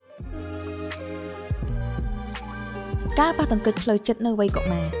ការប៉ះទង្គិចផ្លូវចិត្តនៅវ័យកុ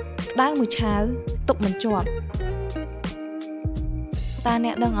មារក្តៅមួយឆាវទុកមិនជាប់តើអ្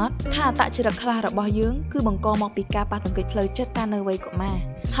នកដឹងអត់ថាអត្តចរិតខ្លះរបស់យើងគឺបង្កមកពីការប៉ះទង្គិចផ្លូវចិត្តកាលនៅវ័យកុមារ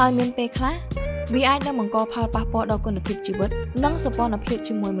ហើយមានពេលខ្លះវាអាចនឹងបង្កផលប៉ះពាល់ដល់គុណភាពជីវិតនិងសម្ព័ន្ធភាព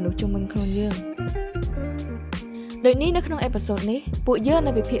ជាមួយមនុស្សជុំវិញខ្លួនយើងដូចនេះនៅក្នុងអេពីសូតនេះពួកយើង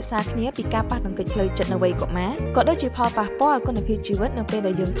នឹងពិភាក្សាគ្នាពីការប៉ះទង្គិចផ្លូវចិត្តនៅវ័យកុមារក៏ដូចជាផលប៉ះពាល់គុណភាពជីវិតនៅពេល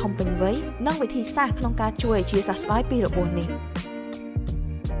ដែលយើងធំពេញវ័យនិងវិធីសាស្ត្រក្នុងការជួយអធ្យាស្រស្តីពីរបួសនេះ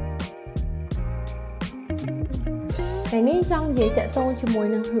ថ្ងៃនេះចង់និយាយតាក់ទងជាមួយ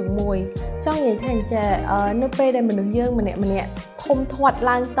នឹងរឿងមួយចង់និយាយថាអញ្ចឹងនៅពេលដែលមនុស្សយើងម្នាក់ធំធាត់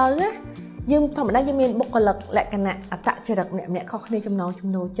ឡើងទៅណាយើងធម្មតាយើងមានបុគ្គលិកលក្ខណៈអត្តចរិតម្នាក់ខុសគ្នាចំណងចំ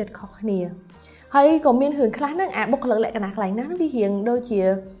ណូលចិត្តខុសគ្នាហើយក៏មានរឿងខ្លះហ្នឹងបុគ្គលិកលក្ខណៈខ្លាំងណាស់វារៀងដូចជា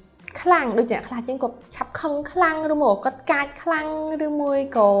ខ្លាំងដូចអ្នកខ្លះជាងគាត់ឆាប់ខឹងខ្លាំងឬមកគាត់កាចខ្លាំងឬមួយ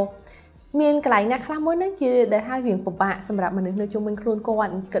ក៏មានកន្លែងណាខ្លះមួយហ្នឹងជាដែលឲ្យរៀងពិបាកសម្រាប់មនុស្សនៅជុំវិញខ្លួនគា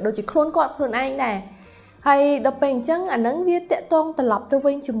ត់ក៏ដូចជាខ្លួនគាត់ខ្លួនឯងដែរហើយដល់ពេលអញ្ចឹងអាហ្នឹងវាតាក់ទងត្រឡប់ទៅ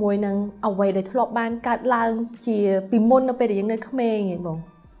វិញជាមួយនឹងអ្វីដែលធ្លាប់បានកើតឡើងជាពីមុននៅពេលដែលយើងនៅក្មេងហ៎បង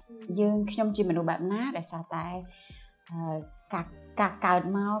យើងខ្ញុំជាមនុស្សបែបណាដែលសារតែការកើត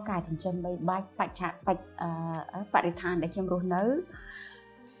មកការចិញ្ចឹមបីបាច់បរិស្ថានដែលខ្ញុំរស់នៅ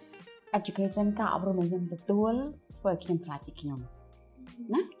education ការអប់រំដែលខ្ញុំទទួលធ្វើឲ្យខ្ញុំខ្លាចជាខ្ញុំ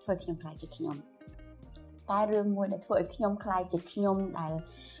ណាធ្វើឲ្យខ្ញុំខ្លាចជាខ្ញុំតែរឿងមួយដែលធ្វើឲ្យខ្ញុំខ្លាចជាខ្ញុំដែល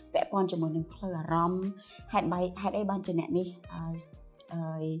ពាក់ព័ន្ធជាមួយនឹងផ្លូវអារម្មណ៍ហេតុអីបានជាអ្នកនេះ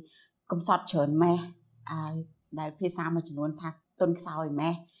កំសត់ច្រើនម៉េះដែលភាសាមួយចំនួនថាទុនខ្សោយ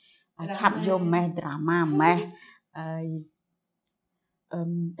ម៉េះឆាប់យំម៉េះដ្រាម៉ាម៉េះ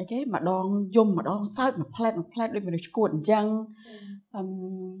អីគេម្ដងយំម្ដងសើចមួយផ្លែតដូចមនុស្សឈួតអញ្ចឹង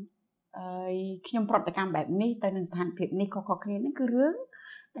ខ្ញុំប្រតិកម្មបែបនេះទៅនឹងស្ថានភាពនេះខុសៗគ្នាហ្នឹងគឺរឿង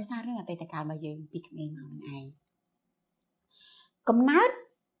ដោយសាររឿងអតីតកាលរបស់យើងពីក្មេងមកនឹងឯងកំណើត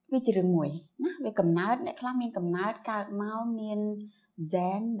វាជារឿងមួយណាវាកំណើតអ្នកខ្លះមានកំណើតកើតមកមានហ្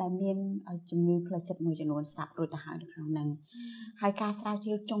សែនដែលមានជំងឺផ្លូវចិត្តមួយចំនួនស្រាប់រួចទៅហើយនៅក្នុងហ្នឹងហើយការស្រាវជ្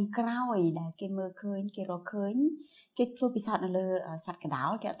រាវចុងក្រោយដែលគេមើលឃើញគេរកឃើញគេធ្វើពិសោធន៍នៅលើសត្វកដោ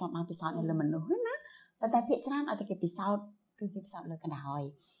គេអត់ទាន់បានពិសោធន៍នៅលើមនុស្សទេណាប៉ុន្តែភាគច្រើនឲ្យតែគេពិសោធន៍គឺគេពិសោធន៍លើកដោ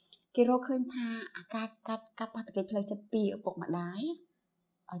គេរកឃើញថាអាការប៉ះទង្គិចផ្លូវចិត្តពីឪពុកម្ដាយ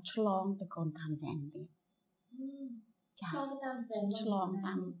ឆ្លងទៅកូនតាមហ្សែនទៀតឆ្លងតាមហ្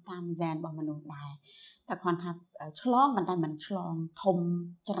សែនរបស់មនុស្សដែរតែគ្រាន់ថាឆ្លងប៉ុន្តែមិនឆ្លងធំ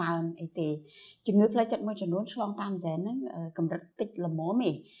ច្រើនអីទេជំងឺផ្លូវចិត្តមួយចំនួនឆ្លងតាមហ្សែនហ្នឹងកម្រិតតិចល្មម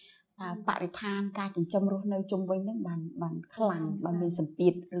ទេបរិស្ថានការចិញ្ចឹមរស់នៅជុំវិញហ្នឹងបានខ្លាំងបានមានសម្ពា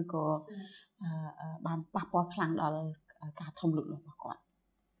ធឬក៏បានប៉ះពាល់ខ្លាំងដល់ការធំលូតលាស់របស់គាត់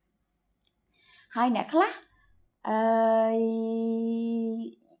ហើយអ្នកខ្លះ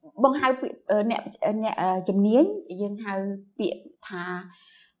បងហៅអ្នកជំនាញយើងហៅពាក្យថា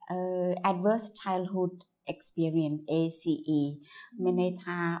adverse childhood experience ACE មានន័យ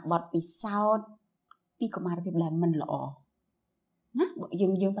ថាបទពិសោធន៍ពីកុមារភាពដែលមិនល្អណា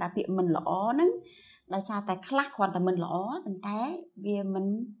យើងប្រើពាក្យមិនល្អហ្នឹងដោយសារតែខ្លះគ្រាន់តែមិនល្អប៉ុន្តែវាមិន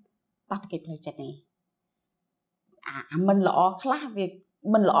ប៉ះទង្គិចផ្លូវចិត្តទេអាមិនល្អខ្លះវា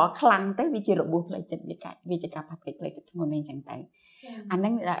មិនល្អខ្លាំងទៅវាជារបួសផ្លូវចិត្តវាជាការប៉ះទង្គិចផ្លូវចិត្តធ្ងន់អញ្ចឹងទៅអាហ្នឹ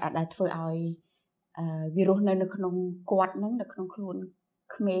ងដែលធ្វើឲ្យវារស់នៅក្នុងគាត់ហ្នឹងនៅក្នុងខ្លួន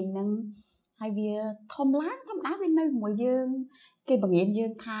ក្មេងហ្នឹងហើយវាធំឡើងធម្មតាវានៅជាមួយយើងគេបង្រៀនយើ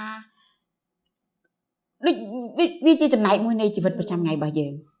ងថាដូចវាជាចំណែកមួយនៃជីវិតប្រចាំថ្ងៃរបស់យើ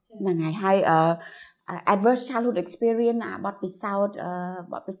ងហ្នឹងហើយ adverse childhood experience បទពិសោធ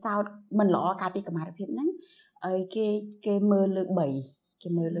ន៍មិនល្អកាលពីកុមារភាពហ្នឹងគេមើលលើ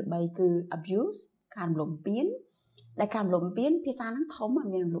3គឺ abuse ការរំលោភបំពានដែលការរំលោភបំពានភាសាហ្នឹងធំ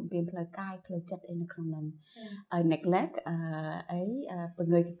មានរំលោភបំពានផ្លូវកាយផ្លូវចិត្តអីនៅក្នុងហ្នឹងហើយ neglect ព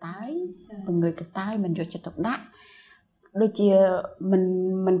ង្រើយកតាយមិនយកចិត្តទុកដាក់ដូចជា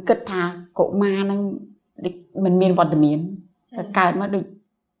មិនគិតថាកុមារហ្នឹងមិនមានវត្តមានតែកើតមកដូច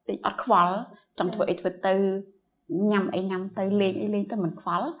អត់ខ្វល់ចង់ធ្វើអីធ្វើទៅញ៉ាំអីញ៉ាំទៅលេងអីលេងទៅមិនខ្វ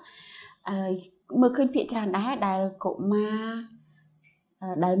ល់មើលឃើញភាគច្រើនដែរដែលកុមារ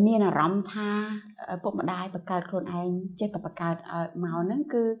ដែលមានអារម្មណ៍ថាពុកម្ដាយបង្កើតខ្លួនឯងចេះតែបង្កើតឲ្យមកហ្នឹង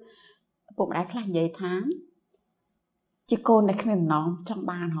គឺពុកម្ដាយខ្លះនិយាយថាជាកូនដែលគ្មានបំណងចង់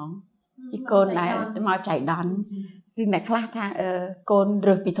បានហងជាកូនដែលមកចៃដន្យឬអ្នកខ្លះថាកូន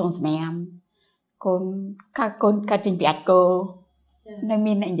រើសពីធុងស្នាមកូនកាត់ចេញពីអាចគោនៅ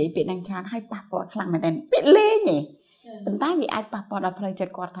មានអ្នកនិយាយពាក្យហ្នឹងច្រើនហើយប៉ះពាល់ខ្លាំងមែនតើពាក្យលេងទេប៉ុន្តែវាអាចប៉ះពាល់ដល់ផ្លូវចិត្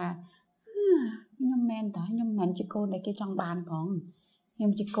តគាត់ថាខ្ញុំមិនជាកូនដែលគេចង់បានផងខ្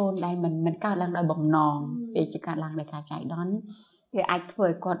ញុំជាកូនដែលមិនកើតឡើងដោយបំណងវាជាកើតឡើងដោយការចៃដន្យវាអាចធ្វើ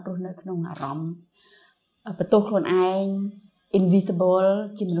ឲ្យគាត់រស់នៅក្នុងអារម្មណ៍ បន្ទោសខ្លួនឯង invisible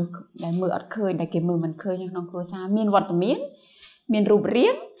ជាមនុស្សដែលមើលអត់ឃើញដែលគេមើលមិនឃើញក្នុងគ្រួសារមានវត្តមានមានរូបរា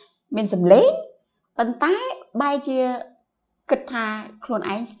ងមានសម្លេងប៉ុន្តែបែរជាគិតថាខ្លួន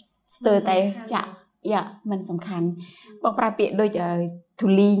ឯងស្ទើរតែចាក់យ៉ាมันសំខាន់បងប្រើពាក្យដូចធូ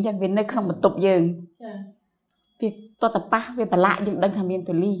លីអញ្ចឹងវានៅក្នុងបន្ទប់យើងចាវាតតប៉ះវាប្រឡាក់យើងដឹងថាមាន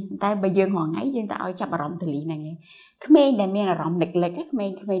ធូលីតែបើយើងរងថ្ងៃយើងតែឲ្យចាប់អារម្មណ៍ធូលីហ្នឹងឯងក្មេងដែលមានអារម្មណ៍ neglect ក្មេង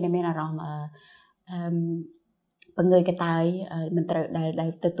ដែលមានអារម្មណ៍បង្ងើយកតើយមិនត្រូវដែល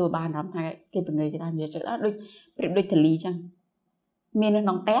ទទួលបានអារម្មណ៍ថាគេបង្ងើយកតើយមានចិត្តដូចប្រៀបដូចធូលីអញ្ចឹងមាននៅក្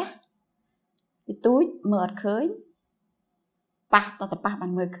នុងផ្ទះពីទូចមើលអត់ឃើញប៉ះតតប៉ះបា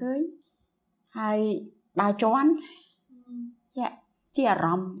នមើលឃើញហើយដើរជន់ជាអារ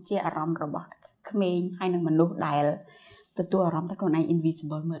ម្មណ៍របស់ក្មេងហើយនឹងមនុស្សដែលទទួលអារម្មណ៍ថាខ្លួនឯង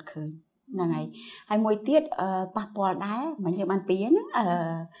invisible មើលឃើញហ្នឹងហើយមួយទៀតប៉ះពាល់ដែរមិនយើងបានពីហ្នឹង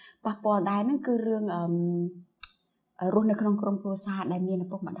ប៉ះពាល់ដែរហ្នឹងគឺរឿងរស់នៅក្នុងក្រុមគ្រួសារដែលមានឪ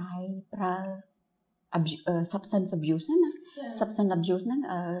ពុកម្ដាយប្រើ substance abuse ណា substance abuse ហ្នឹង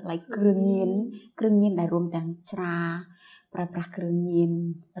like គ្រឿងញៀនដែលរួមទាំងស្រាប្រើប្រាស់គ្រឿងញៀន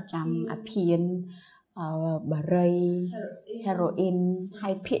ប្រចាំអាភៀនបារី heroin ហើ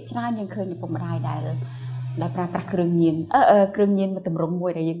យភាគច្រើនយើងឃើញឪពុកម្ដាយដែលប្រើប្រាស់គ្រឿងញៀនមួយទម្រង់មួ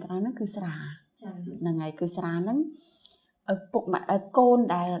យដែលយើងក្រៅហ្នឹងគឺស្រាហ្នឹងហើយគឺស្រាហ្នឹងឪពុកូន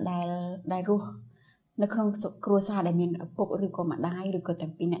ដែលរស់នៅក្នុងគ្រួសារដែលមានឪពុកឬក៏ម្ដាយឬក៏ទាំ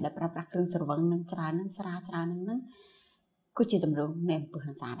ងពីរអ្នកដែលប្រើប្រាស់គ្រឿងស្រវឹងនឹងច្រើនហ្នឹងស្រាច្រើនហ្នឹងគឺជាទម្រង់នៃអំពើ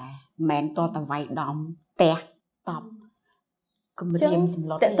ហិង្សាដែរមិនមែនតតែវាយដំផ្ទះតបគម្រាមសម្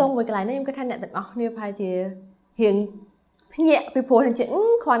លុតតើតងមួយកន្លែងនេះខ្ញុំគិតថាអ្នកទាំងអស់គ្នាប្រហែលជារៀងភ្ញាក់ពីព្រោះថា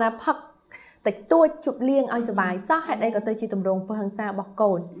គ្រាន់តែផឹកតិចតួចជប់លៀងឲ្យសុបាយសោះហេតុអីក៏ទៅជាទម្រង់អំពើហិង្សារបស់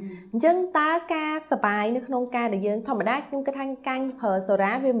កូនអញ្ចឹងតើការសុបាយនៅក្នុងការដែលយើងធម្មតាខ្ញុំគិតថាកាញ់ប្រើសូ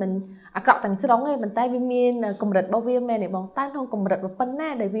រ៉ាវាមិនអាក្រក់ទាំងស្រុងទេប៉ុន្តែវាមានកម្រិតរបស់វាមែនទេបងតែក្នុងកម្រិតប៉ុណ្ណា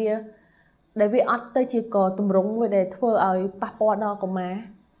ដែលវាអត់ទៅជាកទម្រង់មួយដែលធ្វើឲ្យប៉ះពាល់ដល់កុមារ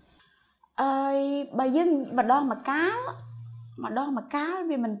បើយើងម្ដងម្កាល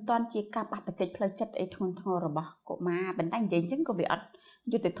វាមិនទាន់ជាការបាក់តកិច្ចផ្លូវចិត្តអីធ្ងន់ធ្ងររបស់កុមារប៉ុន្តែនិយាយអញ្ចឹងក៏វាអត់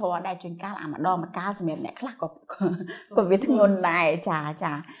យុត្តិធម៌ដែរជួនកាលម្ដងម្កាលសម្រាប់អ្នកខ្លះក៏វាធ្ងន់ដែរចា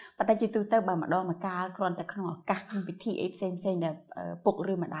ប៉ុន្តែជាទូទៅបើម្ដងម្កាលគ្រាន់តែក្នុងឱកាសក្នុងពិធីអីផ្សេងដែលពុក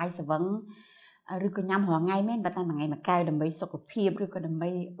ឬម្ដាយស្វឹងឬក៏ញ៉ាំរាល់ថ្ងៃមែនប៉ុន្តែមួយថ្ងៃមួយកែវដើម្បីសុខភាពឬក៏ដើម្បី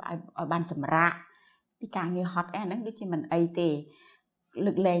ឲ្យបានសម្រាកពីការងារហត់ហ្នឹងដូចជាមិនអីទេ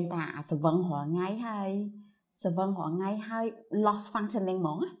លើកលែងថាស្វឹងរាល់ថ្ងៃហើយស្វឹងរាល់ថ្ងៃហើយ loss functioning ហ្ម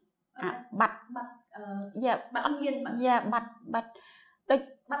ងបាត់ដូច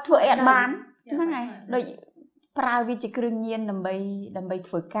ធ្វើអីអត់បានហ្នឹងហើយដូចប្រើវាជាគ្រឿងញៀនដើម្បី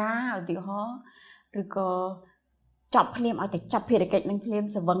ធ្វើការឧទាហរណ៍ឬក៏ចប់ភ្លាមឲ្យតែចាប់ភារកិច្ចនឹងភ្លាម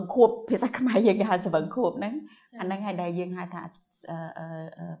ស្វឹងខួបភាសាខ្មែរយើងគេហៅស្វឹងខួបហ្នឹងអាហ្នឹងហើយដែលយើងហៅថា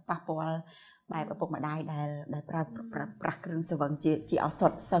ប៉ះពាល់បែបឪពុកម្ដាយដែលប្រើប្រាស់គ្រឿងស្វឹងជាឱស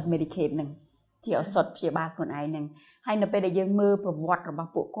ថ self medicate ហ្នឹងជាឱសថព្យាបាលខ្លួនឯងហ្នឹងហើយនៅពេលដែលយើងមើលប្រវត្តិរបស់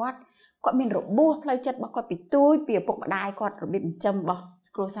ពួកគាត់មានរបួសផ្លូវចិត្តរបស់គាត់ពីទូចពីឪពុកម្ដាយគាត់របៀបចិញ្ចឹមរបស់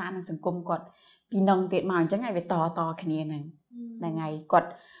គ្រួសារនិងសង្គមគាត់ពីនឹងទៀតមកអញ្ចឹងហើយវាតគ្នាហ្នឹងហើយគាត់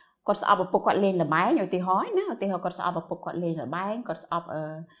ស្អប់ឪពុកគាត់លេងល្បែងឧទាហរណ៍គាត់ស្អប់ឪពុកគាត់លេងល្បែងគាត់ស្អប់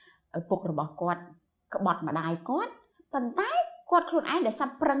ឪពុករបស់គាត់ក្បត់ម្ដាយគាត់ប៉ុន្តែគាត់ខ្លួនឯងដែលសា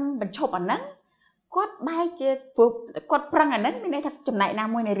ប់ប្រឹងបញ្ឈប់អាហ្នឹងគាត់បែរជាគាត់ប្រឹងអាហ្នឹងមានន័យថាចំណែកណា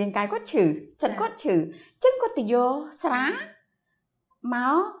មួយនៃរាងកាយគាត់ឈឺចិត្តគាត់ឈឺអញ្ចឹងគាត់ទៅយកស្រាម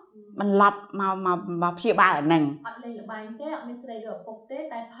កបន្លប់មកព្យាបាលអាហ្នឹងអត់លេងល្បែងទេអត់មានស្ដីយកឪពុកទេ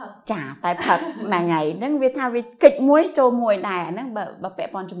តែផឹកតែផឹកហ្នឹងហើយហ្នឹងវាថាវាកិច្ចមួយចូលមួយដែរអាហ្នឹងបើពា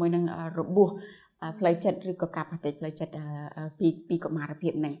ក់ព័ន្ធជាមួយនឹងរបួសផ្លូវចិត្តឬក៏ការប៉ះទង្គិចផ្លូវចិត្តពីកុមារភា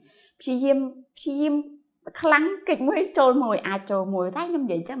ពហ្នឹងព្យាយាមខ្លាំងកិច្ចមួយចូលមួយអាចចូលមួយតែខ្ញុំនិ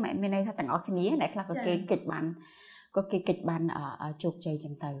យាយចឹងមិនមានន័យថាទាំងអស់គ្នាអ្នកខ្លះក៏គេកិច្ចបានជោគជ័យចឹ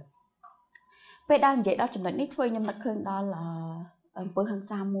ងទៅពេលដល់និយាយដល់ចំណុចនេះធ្វើខ្ញុំនឹកឃើញដល់អំពើហិង្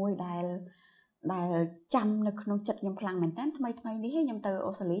សាមួយដែលចាំនៅក្នុងចិត្តខ្ញុំខ្លាំងមែនតើថ្មីនេះខ្ញុំទៅ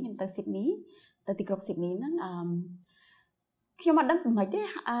អូស្ត្រាលីខ្ញុំទៅស៊ីដនីទៅទីក្រុងស៊ីដនីហ្នឹងខ្ញុំអត់ដឹងមិនម៉េចទេ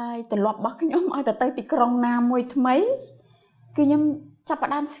ទម្លាប់របស់ខ្ញុំឲ្យទៅទីក្រុងណាមួយថ្មីគឺខ្ញុំចាប់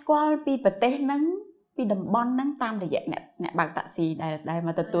ផ្ដើមស្គាល់ពីប្រទេសហ្នឹងពីតំបន់ហ្នឹងតាមរយៈអ្នកបើកតាក់ស៊ីដែលម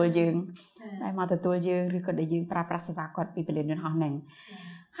កទទួលយើងឬក៏ដែលយើងប្រើប្រាស់សេវាគាត់ពីពលានយន្តហោះហ្នឹង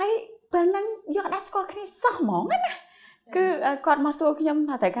ហើយពេលហ្នឹងយកដាក់ស្គាល់គ្នាសោះហ្មងណាគឺគាត់មកសួរខ្ញុំ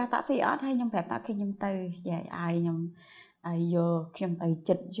ថាត្រូវការតាក់ស៊ីអត់ហើយខ្ញុំប្រាប់ថាខ្ញុំទៅយាយអាយខ្ញុំយកខ្ញុំទៅ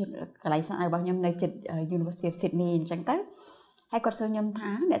ចិត្តកន្លែងសិនរបស់ខ្ញុំនៅចិត្ត University of Sydney អញ្ចឹងទៅហើយគាត់សួរខ្ញុំថា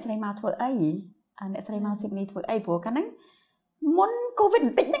អ្នកស្រីមកធ្វើអីអ្នកស្រីមក Sydney ធ្វើអីព្រោះកាលហ្នឹងមុន COVID ប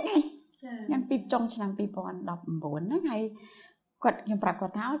ន្តិចហ្នឹងឯង ញ៉ាំពីចុងឆ្នាំ2019ហ្នឹងហើយគាត់ខ្ញុំប្រាប់គា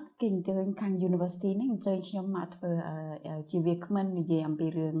ត់ថាគេអញ្ជើញខាង University ហ្នឹងអញ្ជើញខ្ញុំមកធ្វើជាវាគ្មិននិយាយអំពី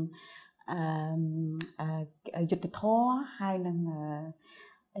រឿងយុទ្ធធម៌ហើយនឹង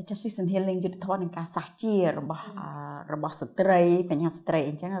justice and healing យុទ្ធធម៌នឹងការសះជារបស់ស្ត្រីបញ្ហាស្ត្រី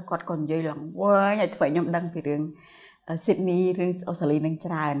អញ្ចឹងគាត់ក៏និយាយឡើងវែងឲ្យធ្វើឲ្យខ្ញុំដឹងពីរឿង Sydney រឿងអូស្ត្រាលីនឹង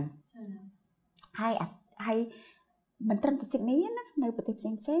ច្រើនហើយមិនត្រឹមតែ Sydney ណានៅប្រទេសផ្សេ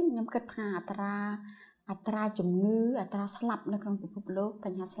ងខ្ញុំគិតថាអត្រាជំងឺអត្រាស្លាប់នៅក្នុងពិភពលោកប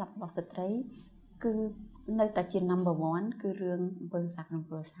ញ្ហាស្លាប់របស់ស្ត្រីគឺនៅតែជា number 1 គឺរឿងអំពើហិង្សាក្នុង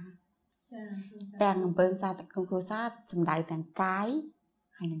គ្រួសារទាំងអំពើហិង្សាក្នុងគ្រួសារសំដៅទាំងកាយ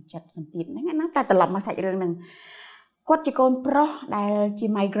ហើយនឹងចិត្តសម្ពាធហ្នឹងណាតែត្រឡប់មកសាច់រឿងហ្នឹងគាត់ជាកូនប្រុសដែលជា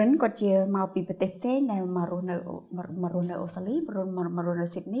migrant គាត់ជាមកពីប្រទេសផ្សេងដែលមករស់នៅអូស្ត្រាលីមករស់នៅ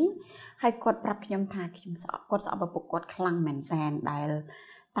Sydney ហើយគាត់ប្រាប់ខ្ញុំថាគាត់ស្អប់ឪពុកគាត់ខ្លាំងមែនតើដែល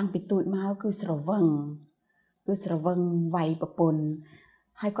តាំងពីទូចមកគឺស្រវឹងវាយប្រពន្ធ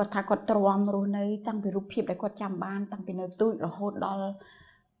ហើយគាត់ថាគាត់ទ្រាំរស់នៅតាំងពីរូបភាពដែលគាត់ចាំបានតាំងពីនៅទូចរហូតដល់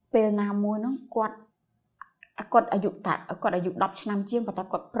ពេលណាមួយហ្នឹងគាត់អាយុ10ឆ្នាំជាងប៉ុន្តែ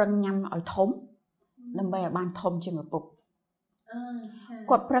គាត់ប្រឹងញ៉ាំឲ្យធំដើម្បីឲ្យបានធំជាងឪពុក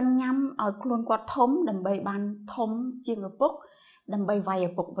គាត់ប្រឹងញ៉ាំឲ្យខ្លួនគាត់ធំដើម្បីបានធំជាងឪពុកដើម្បីវាយឪ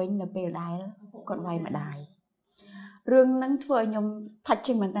ពុកវិញនៅពេលដែលគាត់វាយម្ដាយរឿងហ្នឹងធ្វើឲ្យខ្ញុំ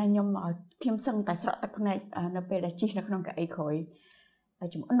touching មែនតើខ្ញុំសឹងតែស្រក់ទឹកភ្នែកនៅពេលដែលជិះនៅក្នុងកៅអីក្រោយ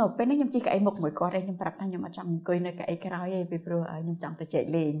នៅពេលនេះខ្ញុំជិះកៅអីមុខមួយគាត់ខ្ញុំប្រាប់ថាខ្ញុំអត់ចង់អង្គុយនៅកៅអីក្រោយទេពីព្រោះខ្ញុំចង់ទៅជែក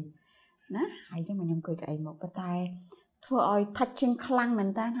លេងណាហើយចឹងខ្ញុំអង្គុយកៅអីមុខប៉ុន្តែធ្វើឲ្យ touching ខ្លាំងមែន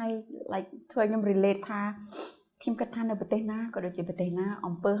តើហើយ like ធ្វើឲ្យខ្ញុំ relate ថាខ្ញុំគិតថានៅប្រទេសណាក៏ដូចជាប្រទេសណា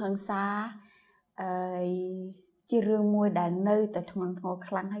អំពើហិង្សាជារឿងមួយដែលនៅតែធ្ងន់ធ្ងរ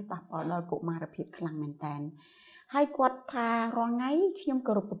ខ្លាំងហើយប៉ះពាល់ដល់កុមារភាពខ្លាំងមែនតើហើយគាត់ថារាល់ថ្ងៃខ្ញុំ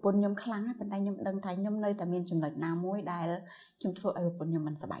គោរពប្រពន្ធខ្ញុំខ្លាំងហើយប៉ុន្តែខ្ញុំដឹងថាខ្ញុំនៅតែមានចំណុចណាមួយដែលខ្ញុំធ្វើឲ្យប្រពន្ធខ្ញុំ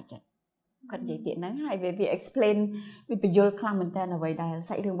មិនសប្បាយចិត្តគាត់និយាយពាក្យហ្នឹងហើយវា explain វាបញ្យល់ខ្លាំងមែនតើអ្វីដែល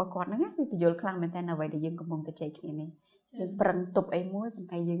សាច់រឿងរបស់គាត់ហ្នឹងវាបញ្យល់ខ្លាំងមែនតើអ្វីដែលយើងកំពុងតែជែកគ្នានេះយើងប្រឹងទប់អីមួយប៉ុន្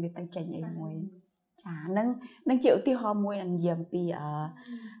តែយើងវាទៅចេញអីមួយចានឹងជាឧទាហរណ៍មួយនិយាយអំ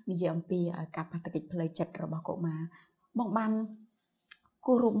ពីការបាតុកិច្ចផ្លូវចិត្តរបស់កុមារបងបាន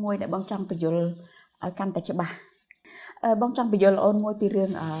គូររូបមួយដែលបងចង់បញ្យល់ឲ្យកាន់តែច្បាស់បងចង់បញ្យល់អូនមួយពីរឿង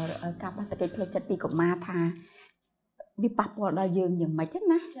ការបាតុកិច្ចផ្លូវចិត្តពីកុមារថាវាប៉ះពាល់ដល់យើងយ៉ាងម៉េច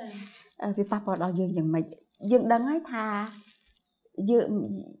ណាវាប៉ះពាល់ដល់យើងយ៉ាងម៉េចយើងដឹងហើយថា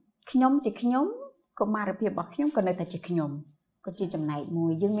ខ្ញុំជាខ្ញុំកុមារភាពរបស់ខ្ញុំក៏នៅតែជាខ្ញុំក៏ជាចំណែកមួ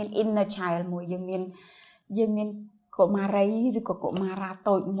យយើងមាន inner child មួយយើងមានកុមារីឬក៏កុមារា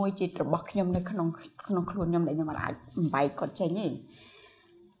តូចមួយជារបស់ខ្ញុំនៅក្នុងខ្លួនខ្ញុំដែលខ្ញុំអាចបំបែកគាត់ចេញទេ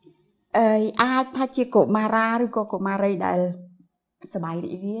អាចថាជាកុមារាឬក៏កុមារីដែលសប្បាយរី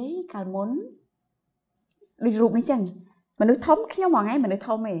ករាយកាលមុនដូចរូបនេះចឹងមនុស្សធំខ្ញុំហ្មងឯងមនុស្ស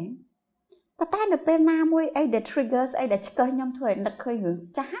ធំឯងប៉ុន្តែនៅពេលណាមួយអីដែល triggers អីដែលឆ្កឹះខ្ញុំធ្វើឲ្យនឹកឃើញរឿង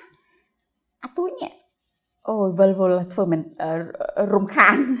ចាស់អាទូចនេះអូយវិលធ្វើមិនរំខា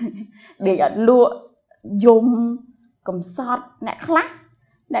នដេកអត់លក់យំកំសត់អ្នកខ្លះ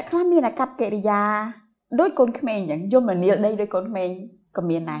មានអាកប្បកិរិយាដូចកូនក្មេងអញ្ចឹងយំមនាលដីដូចកូនក្មេងក៏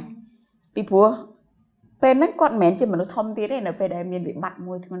មានដែរពីព្រោះពេលហ្នឹងគាត់មិនមែនជាមនុស្សធំទៀតទេនៅពេលដែលមានវិបត្តិ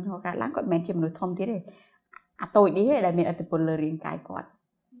មួយធ្ងន់ធ្ងរកើតឡើងគាត់មិនមែនជាមនុស្សធំទៀតទេអាតូចនេះទេដែលមានឥទ្ធិពលលើរាងកាយគាត់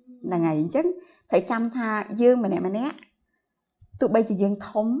ហ្នឹងហើយអញ្ចឹងត្រូវចាំថាយើងម្នាក់ទោះបីជាយើង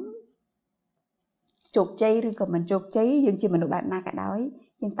ធំជោគជ័យឬក៏មិនជោគជ័យយើងជាមនុស្សបែបណាក៏ដោយ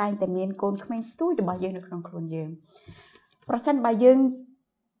យើងតែងតែមានកូនក្មេងទូចរបស់យើងនៅក្នុងខ្លួនយើងប្រសិនបើយើង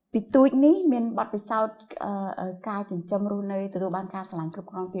ពីទូចនេះមានបទពិសោធន៍ការចិញ្ចឹមរស់នៅទទួលបានការស្រឡាញ់គ្រប់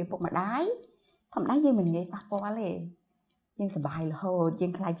គ្រាន់ពីឪពុកម្ដាយធម្មតាយើងមិនងាយប៉ះពាល់ទេយើងសប្បាយរហូតយើ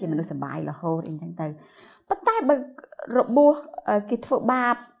ងខ្លាចជាមនុស្សសប្បាយរហូតអីចឹងទៅប៉ុន្តែបើរបួសគេធ្វើបា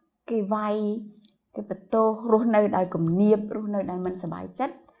បគេវាយគេបន្ទោសរស់នៅដោយគំនាបរស់នៅដោយមិនសប្បាយចិ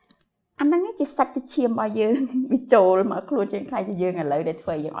ត្តអាហ្នឹងជាសាច់ជាឈាមរបស់យើងវាចូលមកខ្លួនយើងខ្លាចជាយើងឥឡូវដែលធ្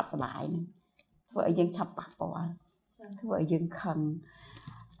វើឲ្យយើងអត់សប្បាយហ្នឹងធ្វើឲ្យយើងឆាប់ប៉ះពាល់ធ្វើឲ្យយើងខឹង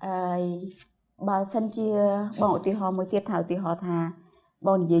បើសិនជាបងឧទាហរណ៍មួយទៀតថាឧទាហរណ៍ថាប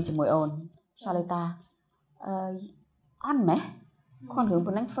ងនិយាយជាមួយអូនឆ្លើយតាអន់ម៉េះខ្លួនរឿង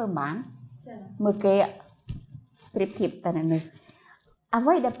ប៉ុណ្ណឹងធ្វើមិនបានមើលគេប្រៀបធៀបតែនេះអ្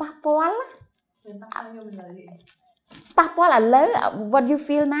វីដែលប៉ះពាល់ខ្ញុំឥឡូវប៉ះពាល់ឥឡូវ what you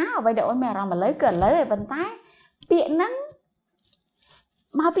feel now អ្វីដែលអូនមានអារម្មណ៍ឥឡូវគឺឥឡូវឯប៉ុន្តែពាក្យហ្នឹង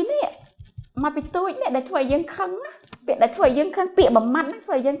មកពីនេះមកពីទូចនេះដែលធ្វើឲ្យយើងខឹងពាក្យដែលធ្វើឲ្យយើងខឹងពាក្យមួយម៉ាត់ហ្នឹងធ្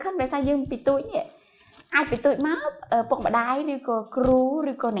វើឲ្យយើងខឹងដោយសារយើងពីទូចនេះអាចពីទូចមកពុកម្ដាយឬក៏គ្រូ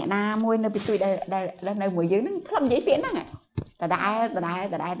ឬក៏អ្នកណាមួយនៅពីទូចដែលនៅមួយយើងហ្នឹងធ្លាប់និយាយពាក្យហ្នឹងដ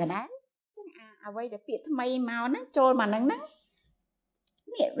ដែល អ្វីដែលពាក្យថ្មីមកហ្នឹងចូលមកហ្នឹងនេះ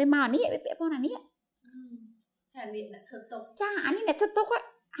វាមកនេះវាពាក្យផងណានេះថានេះអ្នកធ្វើទុកចាអានេះអ្នកធ្វើទុក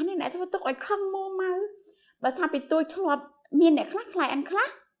អានេះអ្នកធ្វើទុកឲ្យខឹងមកបើថាពីទួយធ្លាប់មានអ្នកខ្លះខ្លាយអានខ្លះ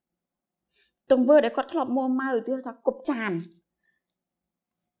ទង្វើដែលគាត់ធ្លាប់មកទៅថាគប់ចាន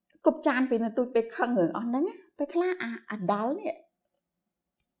ពេលនៅទួយពេលខឹងរឿងអស់ហ្នឹងពេលខ្លះអាដាល់នេះ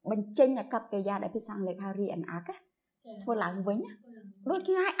បញ្ចេញអាកប្បកិរិយាដែលភាសាអង់គ្លេសហៅ reenact ធ្វើឡើងវិញដូច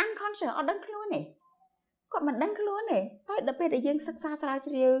គេឲ្យ unconscious អត់ដឹងខ្លួនទេគាត់មិនដឹងខ្លួនទេតែដល់ពេលដែលយើងសិក្សាស្រាវ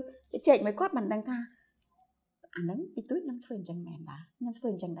ជ្រាវជែកមួយគាត់មិនដឹងថាអាហ្នឹងពីទួយខ្ញុំធ្វើអញ្ចឹងមែនតាខ្ញុំធ្វើ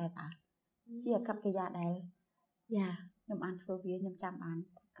អញ្ចឹងដែរតាជាអាកប្បកិរិយាដែលខ្ញុំបានធ្វើវាខ្ញុំចាំបាន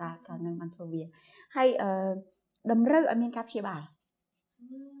កាលនឹងបានធ្វើវាហើយតម្រូវឲ្យមានការព្យាបាល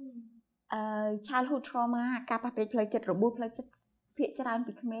childhood trauma ការប៉ះទង្គិចផ្លូវចិត្តរបួសផ្លូវចិត្តភាគច្រើន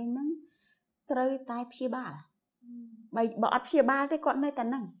ពីក្មេងហ្នឹងត្រូវតែព្យាបាលបើអត់ព្យាបាលទេគាត់នៅតែ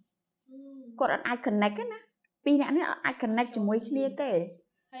ហ្នឹងគាត់អត់អាច connect ទេណាពីរនាក់នេះអត់អាច connect ជាមួយគ្នាទេ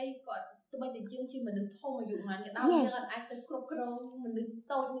ហើយគាត់ទោះបីតែយើងជាមនុស្សធំអាយុប៉ុន្មានក៏ដោយយើងអត់អាចទៅគ្រប់គ្រងមនុស្ស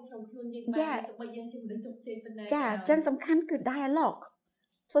តូចនៅក្នុងខ្លួនយើងបានទោះបីយើងជាមនុស្សជោគជ័យប៉ុណ្ណាចាអញ្ចឹងសំខាន់គឺ dialogue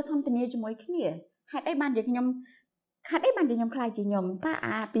ធ្វើសន្ទនាជាមួយគ្នាហេតុអីបានជាខ្ញុំខ្លាចជាខ្ញុំតើ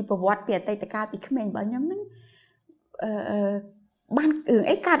ពីប្រវត្តិពីអតីតកាលពីក្មេងរបស់ខ្ញុំហ្នឹងបានរឿង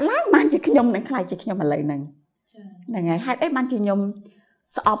អីកើតឡើងបានជាខ្ញុំនឹងខ្លាចជាខ្ញុំឥឡូវហ្នឹងហើយហេតុអីបានជាខ្ញុំ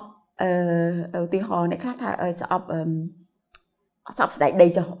ស្អប់ឧទាហរណ៍អ្នកខ្លះថាស្អប់ស្ដាយដី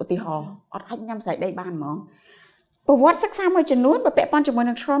ចុះឧទាហរណ៍អត់អាចញ៉ាំស្ដាយដីបានហ្មងប្រវត្តិសិក្សាមួយចំនួនបើពាក់ព័ន្ធជាមួយ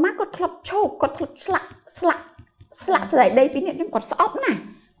នឹង trauma គាត់ធ្លាប់ឈោកគាត់ធ្លាប់ស្លាក់ស្ដាយដីពីនេះគាត់ស្អប់ណាស់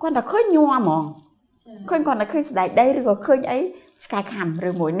គាត់តែឃើញញ័រហ្មងឃើញគាត់តែឃើញស្ដាយដីឬក៏ឃើញអីឆ្កែខំឬ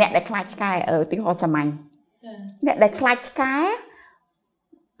មួយអ្នកដែលខ្លាចឆ្កែឧទាហរណ៍សាមញ្ញអ្នកដែលខ្លាចឆ្កែ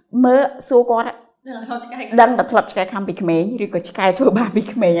មើលសួរគាត់ដឹងតែធ្លាប់ឆ្កែខំពីក្មេងឬក៏ឆ្កែធ្វើបាបពី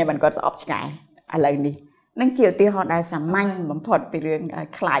ក្មេងហើយបានគាត់ស្អប់ឆ្កែឥឡូវនេះនឹងជាឧទាហរណ៍ដែលសាមញ្ញបំផុតពីរឿង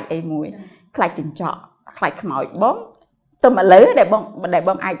ខ្លាចអីមួយខ្លាចចិញ្ចក់ខ្លាចខ្មោចបងទៅឥឡូវដែលប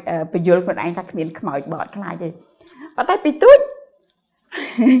ងអាចបញ្យល់ខ្លួនឯងថាគ្មានខ្មោចបត់ខ្លាចទេប៉ុន្តែពីទូច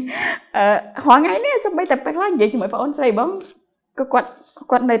ហងៃនេះសម្បីតែពេលខ្លះនិយាយជាមួយបងអូនស្រីបងក៏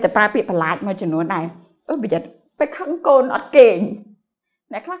គាត់នៅតែប្រើពាក្យប្រឡាចមួយចំនួនដែរប្រយ័ត្នពេលខឹងកូនអត់គេង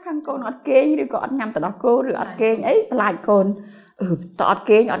អ្នកខ្លះខឹងកូនអត់គេងឬក៏អត់ញ៉ាំទៅដល់គោឬអត់គេងអីប្រឡាចកូនតើអត់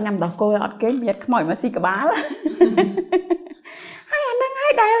គេងអត់ញ៉ាំដល់គោអត់គេងប្រយ័ត្នខ្មោចមកស៊ីក្បាលហើយអាហ្នឹងហើ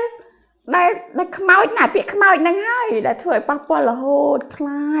យដែលខ្មោចណាពាក្យខ្មោចហ្នឹងហើយដែលធ្វើឲ្យប៉ះពាល់រហូតខ្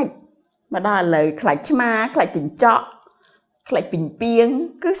លាចមកដល់ឥឡូវខ្លាចឆ្មាខ្លាចចិញ្ចក់ខ្លាចពីងពីង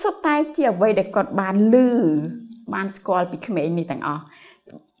គឺសុទ្ធតែជាអ្វីដែលគាត់បានឮបានស្គាល់ពីក្មេងនេះទាំងអស់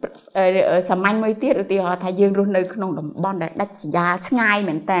សាមញ្ញមួយទៀតឧទាហរណ៍ថាយើងរស់នៅក្នុងតំបន់ដែលដាច់ស្រយាលឆ្ងាយ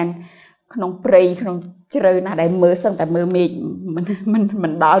មែនតើក្នុងព្រៃក្នុងជ្រៅណាស់ដែលមើលសឹងតែមើលមេឃមិ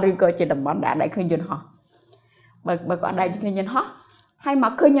នដល់ឬក៏ជាតំបន់ដែលឃើញយន្តហោះបើគាត់ដែលឃើញយន្តហោះហើយម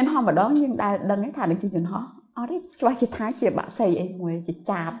កឃើញយន្តហោះម្ដងយើងដែលដឹងថានឹងជាយន្តហោះអត់ទេច្បាស់ជាថាជាបាក់សីអីមួយជា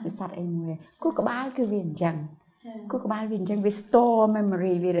ចាបជាសត្វអីមួយគូក្បាលគឺវាអញ្ចឹងគូក្បាលវាអញ្ចឹងវា store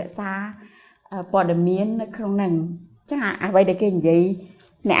memory វារក្សាព័ត៌មាននៅក្នុងហ្នឹងចាអ្វីដែលគេនិយាយ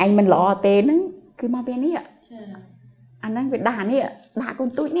អ្នកឯងមិនល្អទេហ្នឹងគឺមកពីនេះអាហ្នឹងវាដាក់កូន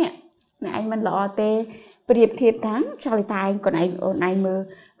ទូចនេះអ្នកឯងមិនល្អទេប្រៀបធៀបថាចោលតែកូនឯងអូនឯងមើល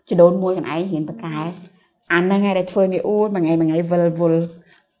ចដូនមួយកូនឯងរៀនបកែអាហ្នឹងឯងដែលធ្វើនេះអូយមួយថ្ងៃវិលវ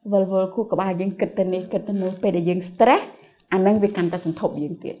ល់គូក្បាលយើងគិតទៅនេះគិតទៅនោះពេលដែលយើង stress អាហ្នឹងវាកាន់តែសន្ធប់យើ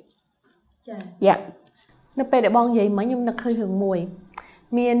ងទៀតចានៅពេលដែលបងនិយាយមិញខ្ញុំនឹកឃើញរឿងមួយ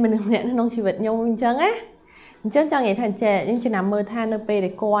មានមនុស្សម្នាក់ក្នុងជីវិតខ្ញុំអញ្ចឹងណាអញ្ចឹងចង់និយាយថាយើងចំណាំមើលថានៅពេលដែ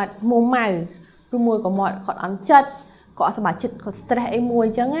លគាត់មួម៉ៅឬមួយក៏មាត់គាត់អន់ចិត្តគាត់អត់សប្បាយចិត្តគាត់ stress អីមួយ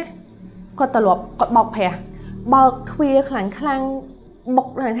អញ្ចឹងណាគាត់ត្រឡប់គាត់បោកប្រាស់បើកទ្វារខ្លាំងបុក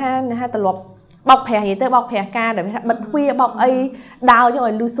ថាត្រឡប់បោកប្រាស់និយាយទៅបោកប្រាស់ការដែលថាបិទទ្វារបោកអីដាវចឹង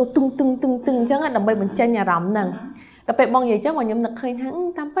ឲ្យលឺសូរទឹងអញ្ចឹងដើម្បីបញ្ចេញអារម្មណ៍ហ្នឹងដល់ពេលបងនិយាយចឹងមកខ្ញុំនឹកឃើញថា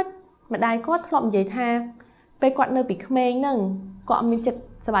តាមពិតម្ដាយគាត់ធ្លាប់និយាយថាពេលគាត់នៅពីក្មេងហ្នឹងគាត់អត់មានចិត្ត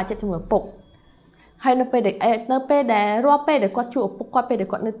សប្បាយចិត្តជាមួយឪពុកហើយនៅពេលដែលរាល់ពេលដែលគាត់ជួបឪពុកគាត់ពេលដែល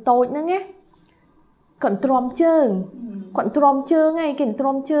គាត់នៅតូចហ្នឹងណាគាត់ទ្រាំជើងហើយគេទ្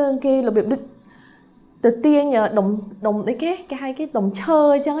រាំជើងគេរបៀបដូចទៅទាញដុំអីគេហៅគេដុំឈើ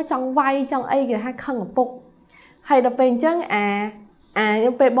អញ្ចឹងចង់វាយចង់អីគេហៅខឹងឪពុកហើយដល់ពេលអញ្ចឹងខ្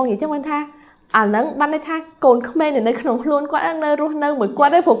ញុំពេលបងនិយាយអញ្ចឹងមិនថាអាហ្នឹងបានន័យថាកូនក្មេងនៅក្នុងខ្លួនគាត់នៅរស់នៅមួយគា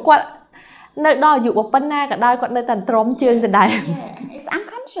ត់ទេព្រោះគាត់នៅដល់អាយុប៉ុណ្ណាក៏ដោយគាត់នៅតែទ្រាំជើងដដែល It's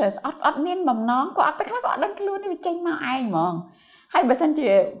unconscious អត់មានបំណងគាត់អត់ទៅខ្លះគាត់អត់ដឹងខ្លួននេះវាចេញមកឯងហ្មងហើយបើសិនជា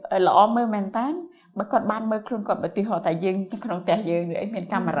ល្អមើលមែនតើបើគាត់បានមើលខ្លួនគាត់បើទីហោតែយើងក្នុងផ្ទះយើងអីមាន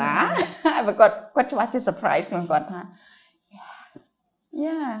កាមេរ៉ាហើយបើគាត់ច្បាស់ជា surprise ខ្លួនគាត់ថា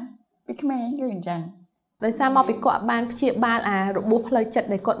ពី ពីក្មេងគឺអញ្ចឹង ដោយសារមកពីគាត់បានព្យាបាលរបួសផ្លូវចិត្ត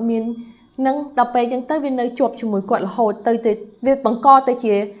ដែលគាត់មាននឹងដល់ពេលអញ្ចឹងទៅវានៅជាប់ជាមួយគាត់រហូតទៅវាបង្កទៅ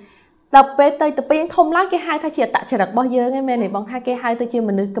ជាដល់ពេលទៅធំឡើងគេហៅថាជាអត្តចរិតរបស់យើងហ្នឹងមែនទេបងថាគេហៅទៅជា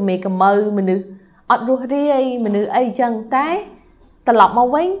មនុស្សកមេកមើមនុស្សអត់រស់រាយមនុស្សអីអញ្ចឹងតែត្រឡប់មក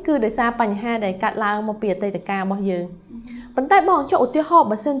វិញគឺដោយសារបញ្ហាដែលកាត់ឡើងមកពីអតីតកាលរបស់យើងប៉ុន្តែបងចុះឧទាហរណ៍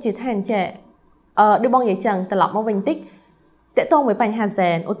បើសិនជាថាអញ្ចឹងដូចបងនិយាយអញ្ចឹងត្រឡប់មកវិញបន្តិចតើតើមួយបញ្ហាហ្សែ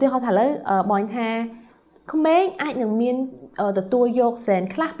នឧទាហរណ៍ថាឥឡូវបងថាក្មេងអាចនឹងមានទទួលយកហ្សែន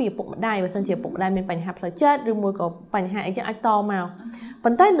ខ្លះពីឪពុកម្ដាយបើសិនជាឪពុកម្ដាយមានបញ្ហាផ្លូវចិត្តឬមួយក៏បញ្ហាអីចឹងអាចតមក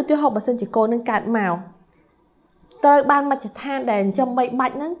ប៉ុន្តែឧទាហរណ៍បើសិនជាកូននឹងកើតមកត្រូវបានមជ្ឈដ្ឋានដែលចិញ្ចឹមបីបា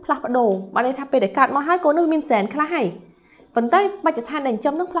ច់ហ្នឹងផ្លាស់ប្ដូរបានន័យថាពេលដែលកើតមកហើយកូននឹងមានហ្សែនខ្លះហើយប៉ុន្តែមជ្ឈដ្ឋានដែលចិញ្ចឹ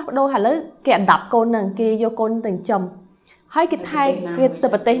មហ្នឹងផ្លាស់ប្ដូរឥឡូវគេអាដាប់កូនហ្នឹងគេយកកូនទៅចិញ្ចឹមហើយគេថែគេទៅ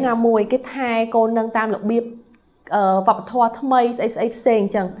ប្រទេសណាមួយគេថែកូននឹងតាមរបៀបវប្បធម៌ថ្មីស្អីផ្សេងអ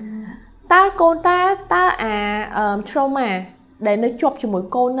ញ្ចឹងតើកូនតើtrauma ដែលនៅជាប់ជាមួយ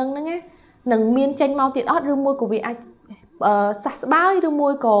កូននឹងនឹងមានចេញមកទៀតអត់ឬមួយក៏វាអាចសះស្បើយឬមួ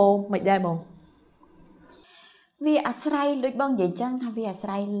យក៏មិនដែរបងវាអាស្រ័យដូចបងនិយាយចឹងថាវាអាស្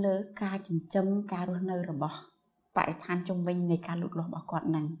រ័យលើការចិញ្ចឹមការរស់នៅរបស់បរិស្ថានជុំវិញនៃការលូតលាស់របស់គាត់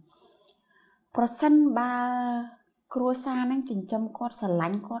នឹងប្រសិនបើគ្រួសារនឹងចិញ្ចឹមគាត់ស្រឡា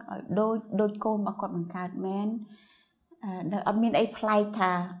ញ់គាត់ឲ្យដូចកូនរបស់គាត់បង្កើតមែនដែលអត់មានអីប្លែក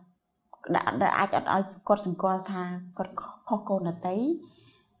ថាដែលអាចអត់ឲ្យគាត់សង្កល់ថាគាត់ខុសកូនដទៃ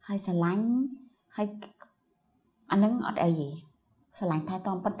ហើយស្រឡាញ់ហើយអានឹងអត់អីទេស្រឡាញ់ថែ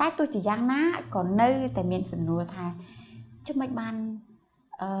ទាំប៉ុន្តែទោះជាយ៉ាងណាក៏នៅតែមានសំណួរថាចុះមិនបាន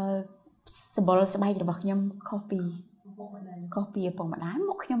សម្បល់ស្បែករបស់ខ្ញុំខុសពីឪពុកម្ដាយម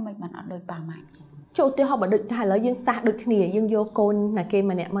កខ្ញុំមិនបានអត់ដូចប៉ាម៉ាក់ចឹងចុះឧទាហរណ៍បើដូចថាឥឡូវយើងសះដូចគ្នាយើងយកកូនណាគេ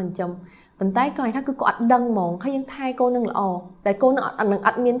ម្នាក់មកចិញ្ចឹមប៉ុន្តែគាត់ថាគឺគាត់អត់ដឹងហ្មងហើយយើងថែកូននឹងល្អតែកូននឹងអ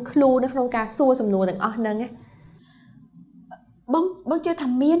ត់មានឃ្លូនៅក្នុងការសួរសំណួរទាំងអស់ហ្នឹងបងជឿថា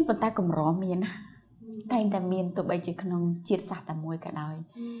មានប៉ុន្តែកម្រមានណាតែងតែមានទោះបីជាក្នុងជាតិសាសន៍តែមួយក៏ដោយ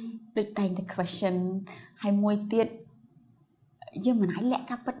ដូចតែងតែ question ហើយមួយទៀតយើងមិនអាចលាក់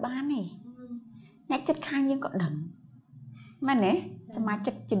ការពិតបានទេអ្នកចិត្តខាងយើងក៏ដឹងមែនទេសមា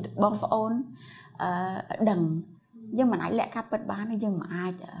ជិកបងប្អូនដឹងយើងមិនអាចលាក់ការពិតបានទេយើងមិនអា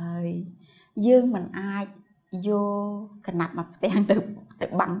ចយកកណាត់មកផ្ទាំងទៅ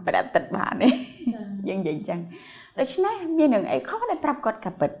បាំងប្រតិទិនបានទេយើងនិយាយអញ្ចឹងដូច្នេះមានរឿងអីខុសដែលប្រាប់គាត់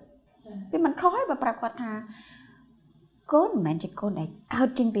ការពិតវាមិនខុសទេបើប្រាប់គាត់ថាកូនមិនមែនជាកូនដែលកើត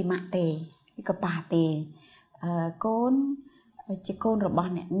ចេញពីម៉ាក់ទេឬក៏ប៉ាទេកូនជាកូនរបស់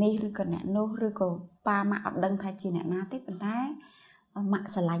អ្នកនេះឬក៏អ្នកនោះឬក៏ប៉ាម៉ាក់អត់ដឹងថាជាអ្នកណាទេប៉ុន្តែម៉ាក់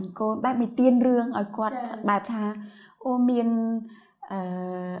ស្រឡាញ់កូនបែបមានទៀនរឿងឲ្យគាត់បែបថាអូមាន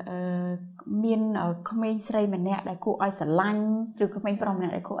ក្មេងស្រីម្នាក់ដែលគួរឲ្យស្រឡាញ់ឬក្មេងប្រុសម្នា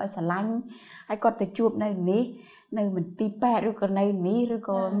ក់ដែលគួរឲ្យស្រឡាញ់ហើយគាត់ទៅជួបនៅនេះនៅមន្ទីរពេទ្យឬក៏នៅនេះឬ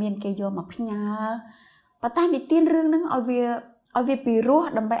ក៏មានគេយកមកផ្ញើប៉ុន្តែនិទានរឿងហ្នឹងឲ្យវាពីរោះ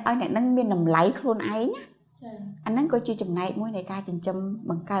ដើម្បីឲ្យអ្នកហ្នឹងមានតម្លៃខ្លួនឯងណាអាហ្នឹងក៏ជាចំណែកមួយនៃការចិញ្ចឹម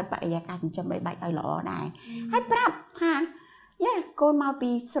បង្កើតបរិយាកាសចិញ្ចឹមបីបាច់ឲ្យល្អដែរហើយប្រាប់ថាយ៉ាកូនមកពី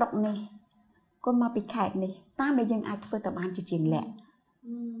ស្រុកនេះកូនមកពីខេត្តនេះតាមដែលយើងអាចធ្វើទៅបានជាជាងលាក់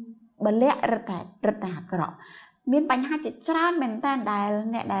បើលាក់រត់តែអាក្រក់មានបញ្ហាជាច្រើនមែនតើដែល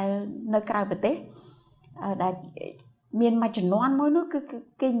អ្នកដែលនៅក្រៅប្រទេសដែលមានមួយចំនួនមួយនោះគឺ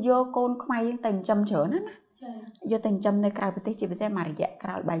គេយកកូនខ្មែរយើងទៅចិញ្ចឹមច្រើនណាយកទៅចិញ្ចឹមនៅក្រៅប្រទេសជាពិសេសមួយរយៈក្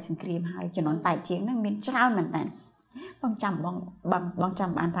រោយបាយសង្គ្រាមហើយចំនួន8ជាងហ្នឹងមានច្រើនមែនតើបងចាំ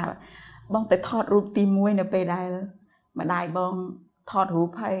បានថាបងទៅថតរូបទី1នៅពេលដែលម្ដាយបងថតរូប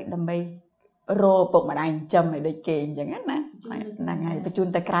ហើយដើម្បីរោពុកម្ដាយចិញ្ចឹមឲ្យដូចគេអញ្ចឹងណាហ្នឹងហើយបញ្ជូន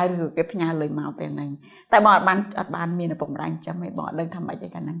ទៅក្រៅឬគេផ្ញើលុយមកពេលហ្នឹងតែបងអត់បានមានឪពុកម្ដាយចិញ្ចឹមឯងបងអត់ដឹងថាម៉េចទេ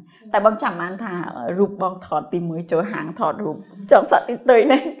កាលហ្នឹងតែបងចាំបានថារូបបងថតទី1ចូលហាងថតរូបចង់សក់ទីទុយ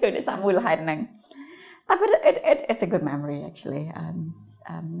ហ្នឹងគឺដោយសារមួយលហេតុហ្នឹងតែ it's a good memory actually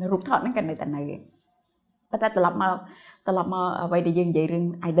រូបថតហ្នឹងក៏នៅតែនៅប៉ុន្តែត្រឡប់មកអ្វីដែលយើងនិយាយរឿង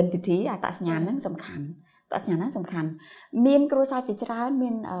identity អត្តសញ្ញាណហ្នឹងសំខាន់មានគ្រួសារជាច្រើនមា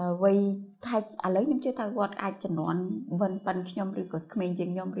នវ័យថាឥឡូវខ្ញុំជឿថាគាត់អាចចំនួនវិនប៉ិនខ្ញុំឬក៏ក្មេងជាង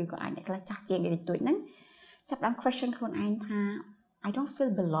ខ្ញុំឬក៏អាចអ្នកខ្លះចាស់ជាងតិចតួចហ្នឹងចាប់ដើម question ខ្លួនឯងថា I don't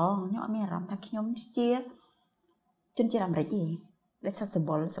feel belong ខ្ញុំអត់មានអារម្មណ៍ថាខ្ញុំជាជនជាតិអាមេរិកទេដោយសារសម្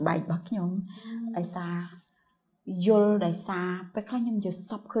បល់ស្បែករបស់ខ្ញុំដោយសារយល់ដោយសារពេលខ្លះខ្ញុំយល់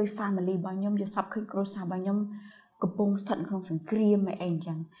សពឃើញ family របស់ខ្ញុំយល់សពឃើញគ្រួសាររបស់ខ្ញុំកំពុងស្ថិតក្នុងសង្គ្រាមអីអញ្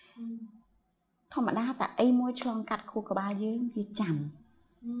ចឹងធម្មតាតែអីមួយឆ្លងកាត់ខួរក្បាលយើងវាចាំ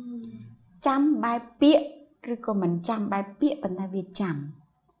បែបពាក្យឬក៏មិនចាំបែបពាក្យប៉ុន្តែវាចាំ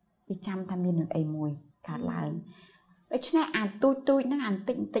ថាមាននឹងអីមួយកើតឡើង ដូច្នេះអាទូចហ្នឹងអា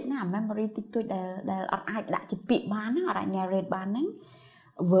តិចហ្នឹងអា memory តិចតួចដែលអត់អាចដាក់ជាពាក្យបានហ្នឹងអត់អាច narrate បានហ្នឹង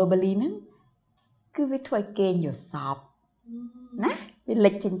verbally ហ្នឹងគឺវាធ្វើឲ្យគេងយល់សពណាវា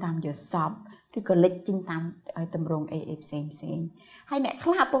លេចចេញតាមយល់សពឬក៏លេចចេញតាមឲ្យតម្រងអីផ្សេងហើយអ្នកខ្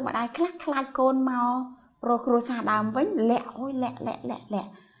លះឪពុកម្ដាយខ្លះខ្លាចកូនមកប្រគ្រួសារដើមវិញលាក់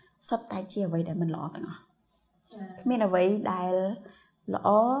សុទ្ធតែជាអ្វីដែលមិនល្អទាំងអស់គ្មានអ្វីដែលល្អ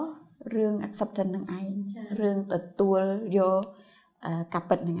រឿង acceptance នឹងឯងរឿងទទួលយកការ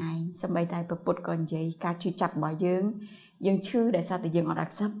ពិតនឹងឯងសម្បីតែប្រពុតក៏និយាយការជឿចាប់របស់យើងឈឺដោយសារតែយើងអត់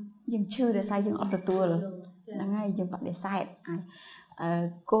accept យើងឈឺដោយសារយើងអត់ទទួលហ្នឹងហើយយើងបដិសេធ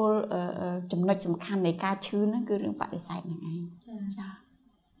គោលចំណុចសំខាន់នៃការឈឺហ្នឹងគឺរឿងបដិសេធហ្នឹងឯងចា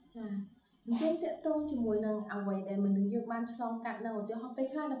អញ្ចឹងតកតងជាមួយនឹងអ្វីដែលមនុស្សយើងបានឆ្លងកាត់នៅឧទាហរណ៍ពេល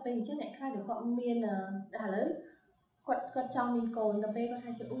ខ្លះដល់ពេលអញ្ចឹងអ្នកខ្លះដែលគាត់មានឥឡូវគាត់ចង់មានកូនដល់ពេលគាត់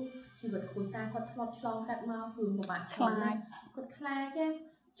ថាជាជីវិតគ្រួសារគាត់ធ្លាប់ឆ្លងកាត់មកគឺពិបាកឆ្លងណាស់គាត់ខ្លាចទេ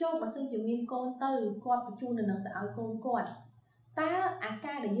ចូលបើសិនជាមានកូនទៅគាត់បញ្ជូនទៅនឹងទៅឲ្យកូនគាត់តើអា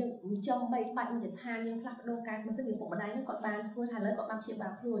ការដែលយើងចំបីបាច់មិនឋានយើងផ្លាស់ប្ដូរការបើសិនជាពុកម្ដាយនោះគាត់បានធ្វើថាឥឡូវគាត់បានព្យាបា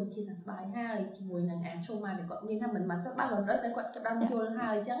លខ្លួនជាសះស្បើយហើយជាមួយនឹងអាtraumaដែលគាត់មានថាមិនបានសឹកបាន100តែគាត់ចាប់បានយល់ហើ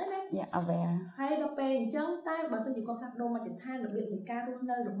យអញ្ចឹងណាaware ហើយដល់ពេលអញ្ចឹងតែបើសិនជាគាត់ផ្លាស់ប្ដូរមកឋានរបៀបនៃការរស់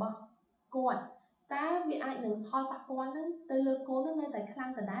នៅរបស់គាត់តើវាអាចនឹងផលប៉ះពាល់នឹងទៅលើកូននឹងនៅតែខ្លាំង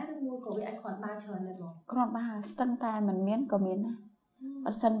ដដែលឬមួយក៏វាអាចគ្រាន់បើច្រើនដែរបងគ្រាន់បើស្ទឹងតែមិនមានក៏មានដែរ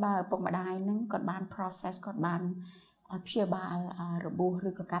បើសិនបើឪពុកម្ដាយនឹងគាត់បាន process គាត់បានព្យាបាលរបួស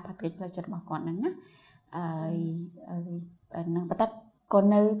ឬក៏ការផាត់ផ្លេចផ្លូវចិត្តរបស់គាត់ហ្នឹងណានឹងប៉ុន្តែក៏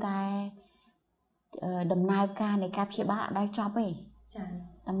នៅតែដំណើរការនៃការព្យាបាលអត់ដែលចប់ទេចា៎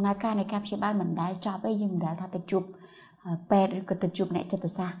ដំណើរការនៃការព្យាបាលមិនដែលចប់ទេយើងមិនដែលថាទៅជួបពេទ្យឬក៏ទៅជួបអ្នកចិត្ត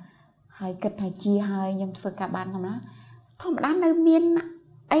សាស្ត្រហើយគិតថាជាហើយខ្ញុំធ្វើការបានធម្មតានៅមាន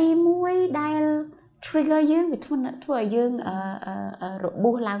អីមួយដែល trigger យើងវាធ្វើឲ្យយើងរ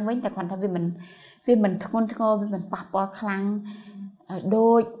បួសឡើងវិញតែគ្រាន់តែវាមិនធ្ងន់ធ្ងរវាមិនប៉ះពាល់ខ្លាំង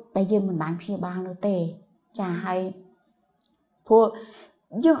ដូចតែយើងមិនបានព្យាបាលនោះទេចាហើយព្រោះ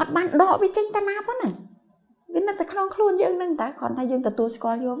យើងអត់បានដកវាចេញតាណាប៉ុណ្ណាវានៅតែក្នុងខ្លួនយើងនឹងតែគ្រាន់តែយើងទទួលស្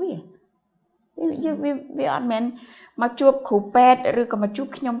គាល់យកវាអត់មែនមកជួបគ្រូពេទ្យឬក៏មកជួប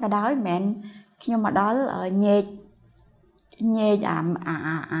ខ្ញុំក៏ដោយមិនមែនខ្ញុំមកដល់ញែកអា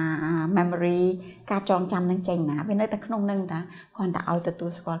memory ការចងចាំនឹងចេញណាវានៅតែក្នុងនឹងតាគ្រាន់តែឲ្យទទួល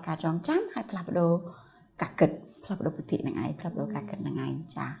ស្គាល់ការចងចាំហើយផ្លាស់ប្ដូរការគិតផ្លាស់ប្ដូរពតិនឹងឯងផ្លាស់ប្ដូរការគិតនឹងឯង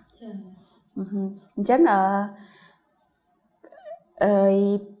ចាអញ្ចឹង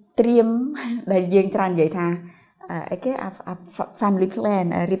ត្រៀមដែលយើងច្រើននិយាយថាអីគេ family plan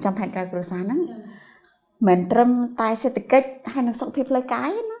រៀបចំផែនការគ្រួសារហ្នឹងមិនត្រឹមតែសេដ្ឋកិច្ចហើយនឹងសុខភាពផ្លូវកាយ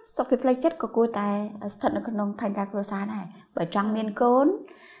ណាសុខភាពផ្លូវចិត្តក៏គួរតែស្ថិតនៅក្នុងផែនការគ្រួសារដែរបើចង់មានកូន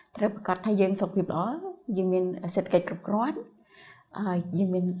ត្រូវប្រកាសថាយើងសុខភាពល្អយើងមានសេដ្ឋកិច្ចគ្រប់គ្រាន់ហើយយើង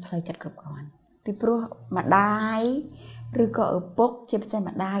មានផ្លូវចិត្តគ្រប់គ្រាន់ពីព្រោះម្ដាយឬក៏ឪពុកជាពិសេស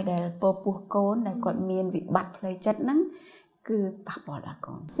ម្ដាយដែលពោពោះកូនដែលគាត់មានវិបត្តិផ្លូវចិត្តហ្នឹងគឺប៉ះពាល់ដល់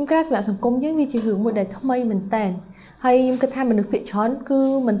កូនខ្ញុំគិតសម្រាប់សង្គមយើងវាជារឿងមួយដែលថ្មីមែនតើហើយខ្ញុំគិតថាមនុស្សភាគច្រើនគឺ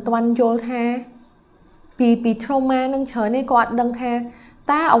មិនទាន់យល់ថាពី trauma នឹងច្រើននេះគាត់ដឹងថា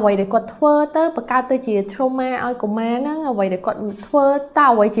តើអ្វីដែលគាត់ធ្វើទៅបង្កើតទៅជា trauma ឲ្យកុមារហ្នឹងអ្វីដែលគាត់ធ្វើតើ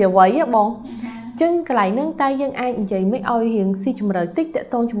អ្វីជាអ្វីហ៎បងអញ្ចឹងកន្លែងហ្នឹងតើយើងអាចនិយាយមិនឲ្យរៀងស៊ីជម្រៅតិចតក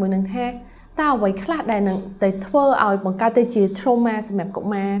តងជាមួយនឹងថាតើអ្វីខ្លះដែលនឹងទៅធ្វើឲ្យបង្កើតទៅជា trauma សម្រាប់កុ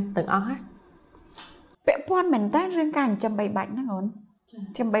មារទាំងអស់ហ៎ពាក់ព័ន្ធមែនតើរឿងការចិញ្ចឹមបីបាច់ហ្នឹងអូនចិ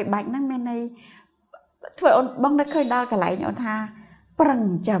ញ្ចឹមបីបាច់ហ្នឹងមានន័យធ្វើអូនបងនឹកឃើញដល់កន្លែងអូនថាប្រឹង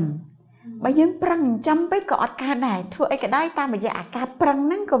ចិញ្ចឹមបើយើងប្រឹងចិញ្ចឹមពេកក៏អត់កើតដែរធ្វើអីក៏ដោយតាមរយៈអាការប្រឹង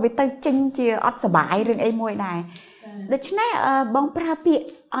ហ្នឹងក៏វាទៅចេញជាអត់សុបាយរឿងអីមួយដែរដូច្នេះបងប្រើពាក្យ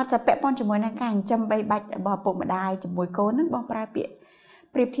អត់តែពាក់ព័ន្ធជាមួយនឹងការចិញ្ចឹមបីបាច់របស់ពុកម្ដាយជាមួយកូនហ្នឹងបងប្រើពាក្យ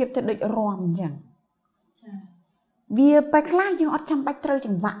ប្រៀបធៀបទៅដូចរាំអញ្ចឹងវាពេលខ្លះយើងអត់ចាំបាច់ត្រូវច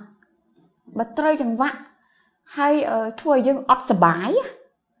ង្វាក់បើត្រូវចង្វាក់ហើយធ្វើឲ្យយើងអត់សុបាយ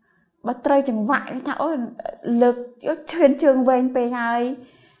បើត្រូវចង្វាក់ថាអូលើកឈឿនជើងវែងពេកហើយ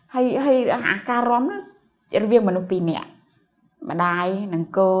អាការរាំហ្នឹងរវាងមនុស្សពីរនាក់ម្ដាយនិង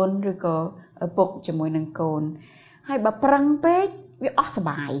កូនឬក៏ឪពុកជាមួយនឹងកូនហើយបើប្រឹងពេកវាអស់សុ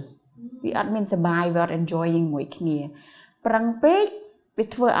បាយវាអត់មានសុបាយវាអត់ enjoy ជាមួយគ្នាប្រឹងពេកវា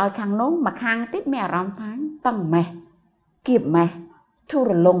ធ្វើឲ្យខាងនោះមកខាងទៀតមានអារម្មណ៍ថាតឹងម៉េះគៀបម៉េះធូរ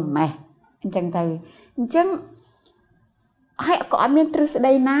រលុងម៉េះអញ្ចឹងទៅអញ្ចឹងហើយក៏អត់មានទ្រឹស្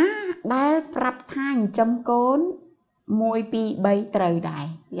ដីណាដែលប្រាប់ថាចិញ្ចឹមកូន1 2 3ត្រូវដែរ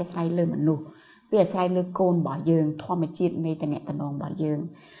វាអាស្រ័យលើមនុស្សវាអាស្រ័យលើកូនរបស់យើងធម្មជាតិនៃតំណែងរបស់យើង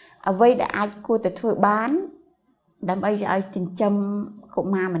អ្វីដែលអាចគួរតែធ្វើបានដើម្បីឲ្យចិញ្ចឹមកុ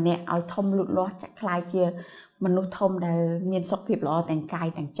មារម្នាក់ឲ្យធំលូតលាស់ចាក់ខ្លាយជា មនុស្សធំដែលមានសុខភាពល្អទាំងកាយ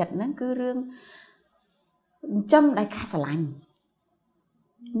ទាំងចិត្តហ្នឹងគឺរឿងចំដោយការស្រឡាញ់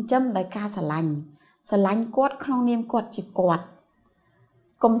ចំដោយការស្រឡាញ់គាត់ក្នុងនាមគាត់ជាគាត់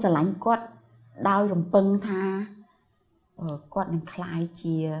កុំស្រឡាញ់គាត់ដោយរំពឹងថាគាត់នឹងក្លាយ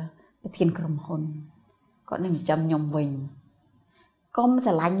ជាប្រធានក្រុមហ៊ុនគាត់នឹងចាំខ្ញុំវិញកុំ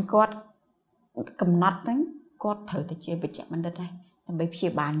ស្រឡាញ់គាត់កំណត់ហ្នឹងគាត់ត្រូវតែជាវិជ្ជបណ្ឌិតដែរដើម្បីព្យា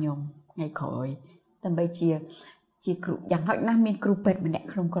បាលខ្ញុំថ្ងៃក្រោយដើម្បីជាគ្រូយ៉ាងហោចណាស់មានគ្រូពេទ្យម្នាក់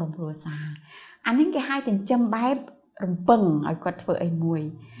ក្នុងក្រុមគ្រួសារអានេះគេហៅចិញ្ចឹមបែបរំពឹងឲ្យគាត់ធ្វើអីមួយ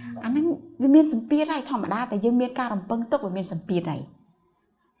អាហ្នឹងវាមានសម្ពាធហើយធម្មតាតែយើងមានការរំពឹងទុកវាមានសម្ពាធហើយ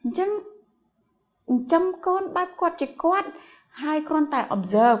អញ្ចឹងចិញ្ចឹមកូនបែបគាត់ជាគាត់ហើយគ្រាន់តែ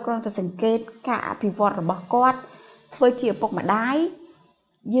observe គ្រាន់តែសង្កេតការអភិវឌ្ឍរបស់គាត់ធ្វើជាឪពុកម្ដាយ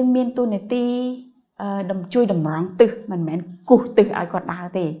យើងមានទូនាទីជួយតម្រង់ទិសមិនមែនគូសទិសឲ្យគាត់ដើរ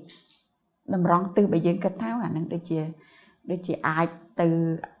ទេតម្រង់ទិសបើយើងគិតថាអានឹងដូចជាអាច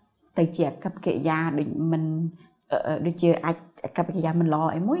ទៅជាអកប្បកិរិយាដូចមិនដូចជាអាចអកប្បកិរិយាមិនល្អ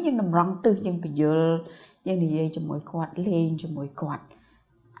អីមួយយើងតម្រង់ទិសយើងបញ្យល់យើងនិយាយជាមួយគាត់លេងជាមួយគាត់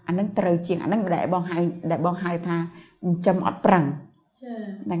អានឹងត្រូវជាងអានឹងដែលបងហៅថាចិញ្ចឹមអត់ប្រឹងចា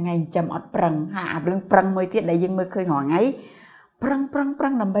ហ្នឹងហើយចិញ្ចឹមអត់ប្រឹងហើយអារឿងប្រឹងមួយទៀតដែលយើងមើលឃើញរាល់ថ្ងៃប្រឹ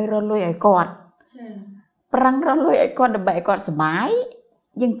ងដើម្បីរកលុយឲ្យគាត់ចាប្រឹងរកលុយឲ្យគាត់ដើម្បីឲ្យគាត់សុបាយ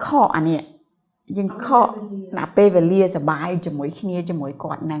យើងខកអានេះយើងខកណាពេលវេលាសុបាយជាមួយគ្នាជាមួយ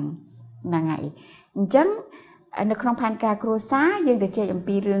គាត់ហ្នឹងហើយអញ្ចឹងនៅក្នុងផែនការគ្រួសារយើងទៅជែកអំ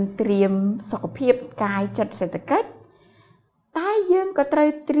ពីរឿងត្រៀមសុខភាពកាយចិត្តសេដ្ឋកិច្ចតែយើងក៏ត្រូវ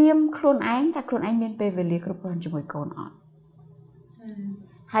ត្រៀមខ្លួនឯងថាខ្លួនឯងមានពេលវេលាគ្រប់គ្រាន់ជាមួយកូនអត់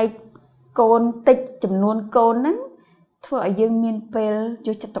ហើយកូនតិចចំនួនកូនហ្នឹងធ្វើឲ្យយើងមានពេលយ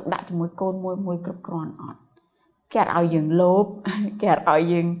កចិត្តទុកដាក់ជាមួយកូនមួយគ្រប់គ្រាន់អត់គេអត់ឲ្យយើងលោភគេអត់ឲ្យ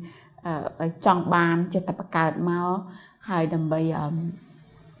យើងចង់បានចិត្តតែបង្កើតមកហើយដើម្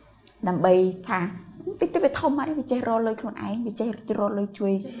បីថាតិចទៅវាធំហើយវាចេះរកលុយខ្លួនឯងវាចេះរកលុយជួ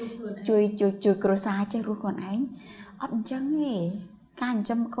យគ្រួសារចេះរស់ខ្លួនឯងអត់អញ្ចឹងទេការចិញ្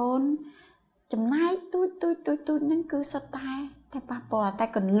ចឹមកូនចំណាយទូចហ្នឹងគឺសុទ្ធតែប៉ះពាល់តែ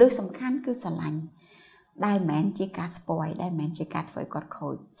កន្លឹះសំខាន់គឺស្រឡាញ់ដែលមិនមែនជាការស្ពយដែលមិនមែនជាការធ្វើឲ្យគាត់ខូ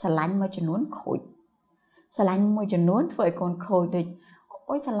ចស្រឡាញ់មួយចំនួនខូចស្រឡាញ់មួយចំនួនធ្វើឲ្យកូនខូចដូច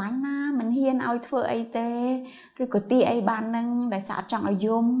អូយស្រឡាញ់ណាមិនហ៊ានឲ្យធ្វើអីទេឬក៏ទីអីបានហ្នឹងដែលសារអត់ចង់ឲ្យ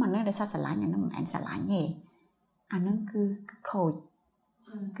យំអាហ្នឹងដែលសារស្រឡាញ់អាហ្នឹងមិនមែនស្រឡាញ់ទេអាហ្នឹងគឺខូច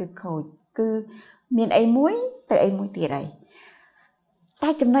គឺមានអីមួយទៅអីមួយទៀតហើយតែ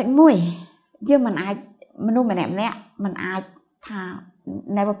ចំណុចមួយយើងមិនអាចមនុស្សម្នាក់មិនអាចថា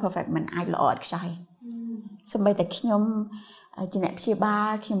never perfect មិនអាចល្អឥតខ្ចោះទេសូម្បីតែខ្ញុំជាអ្នកព្យាបាល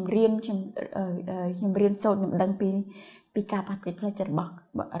ខ្ញុំរៀនសូត្រខ្ញុំដឹងពីការប៉ះទង្គិចផ្លូវចិត្ត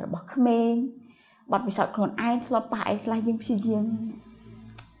របស់ក្មេងបទពិសោធន៍ខ្លួនឯងធ្លាប់ប៉ះអីខ្លះយើងព្យាយាម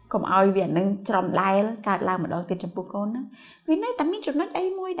កុំឲ្យវានឹងច្រំដែលកើតឡើងម្ដងទៀតចំពោះកូនហ្នឹងវានៅតែមានចំណុចអី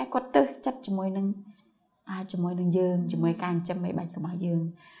មួយដែលគាត់ទៅចិត្តជាមួយនឹងយើងជាមួយការចិញ្ចឹមបីបាច់របស់យើង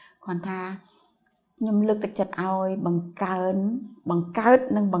គាត់ថាខ្ញុំលើកទឹកចិត្តឲ្យបង្កើត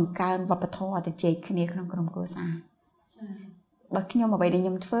និងបង្កើនវប្បធម៌ទៅជែកគ្នាក្នុងក្រុមគ្រួសារបើខ្ញុំអ្វីដែលខ្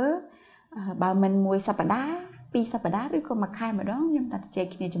ញុំធ្វើបើមិនមួយសប្តាហ៍2សប្តាហ៍ឬក៏មួយខែម្ដងខ្ញុំតែជែក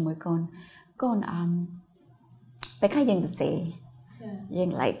គ្នាជាមួយកូនពេលខ្លះយើងទៅសេយើ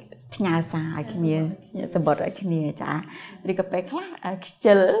ងផ្ញើសារឲ្យគ្នាសម្បត្តិឲ្យគ្នាចាឬក៏ពេលខ្លះខ្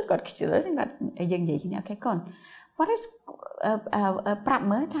ជិលគាត់យើងនិយាយគ្នាអូខេកូន what is ប្រាប់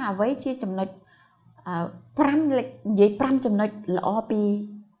មើលថាអ្វីជាចំណុច5និយាយ5ចំណុចល្អពី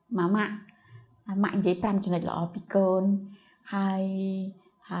ម៉ាម៉ាក់និយាយ5ចំណុចល្អពីកូនហើយ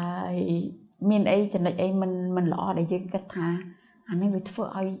មានអីចំណុចអីមិនល្អដែលយើងគិតថាអានេះវាធ្វើ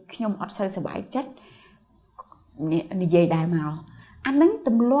ឲ្យខ្ញុំអត់សូវសប្បាយចិត្តនិយាយដែរមកអានឹងទ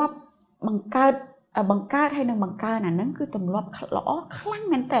ម្លាប់បង្កើតហើយនឹងបង្កើនអានឹងគឺទម្លាប់ល្អខ្លាំង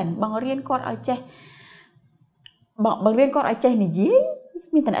មែនតើបង្រៀនគាត់ឲ្យចេះនិយាយ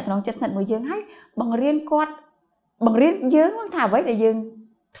មានតំណែងចិត្តស្និទ្ធមួយយើងហើយបង្រៀនយើងថាអ្វីដែលយើង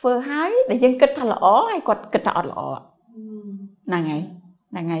ធ្វើហើយដែលយើងគិតថាល្អហើយគាត់គិតថាអត់ល្អហ្នឹង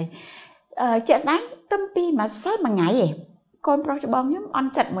ហើយជាក់ស្ដែងតាំងពីមួយថ្ងៃឯងកូនប្រុសច្បងខ្ញុំអ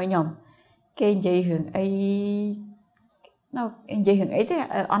ន់ចិត្តមួយខ្ញុំគេនិយាយរឿងអីទេ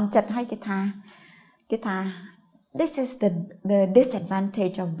អន់ចិត្តហើយគេថា this is the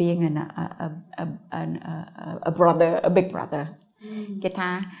disadvantage of being a brother a big brother គេថា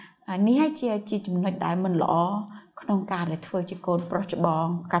នេះហើយជាចំណុចដែលមិនល្អក្នុងការដែលធ្វើជាកូនប្រុសច្បង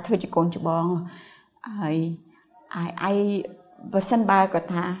ការធ្វើជាកូនច្បងហើយបើសិនបើគាត់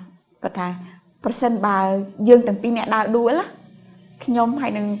ថាប្រសិនបើយើងទាំងពីរអ្នកដើរដួលខ្ញុំហើ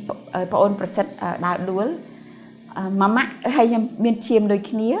យនឹងប្អូនប្រសិទ្ធដើរដួល ម៉ាម៉ាក់ហើយខ្ញុំមានឈាមដូច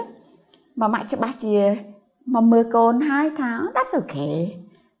គ្នាម៉ាម៉ាក់ច្បាស់ជាមកមើលកូនហើយថា that's okay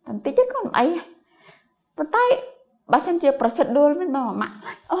តែបន្តិចទេកូនអីប៉ុន្តែបើសិនជាប្រសិទ្ធដួលវិញម៉ាម៉ាក់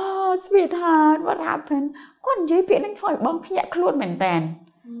oh sweetheart what happened គាត់និយាយពាក្យហ្នឹងធ្វើឲ្យបងភ្ញាក់ខ្លួនមែនតើ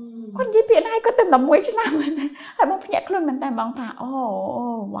គាត់និយាយពាក្យហ្នឹងគាត់ទៅ11ឆ្នាំហើយបងភ្ញាក់ខ្លួនមែនតើបងថាអូ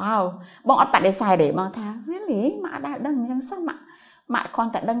wow បងអត់បដិសេធទេបងថា really ម៉ាក់ដែរដឹងអញ្ចឹងសោះម៉ាក់គ្រា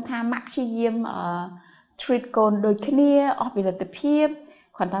ន់តែដឹងថាម៉ាក់ព្យាយាមtreat កូនដូចគ្នាអស់ពីលទ្ធភាព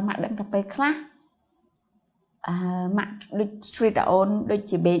គ្រាន់តែម៉ាក់ដឹងថាពេលខ្លះម៉ាក់ដូច treat អូនដូច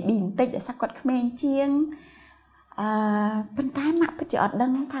ជា baby បន្តិចដែលសាគាត់ក្មេងជាងប៉ុន្តែម៉ាក់ពិតជាអត់ដឹ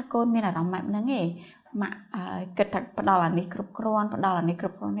ងថាកូនមានអារម្មណ៍បែបហ្នឹងទេម៉ាក់គិតថាផ្ដល់អានេះគ្រប់គ្រាន់ផ្ដល់អានេះគ្រ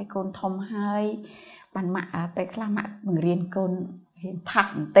ប់គ្រាន់ឲ្យកូនធំហើយបានម៉ាក់ពេលខ្លះម៉ាក់បង្រៀនកូនរៀនថា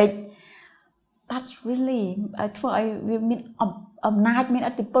ស់បន្តិច that's really ធ្វើឲ្យវាមានអំណាចមាន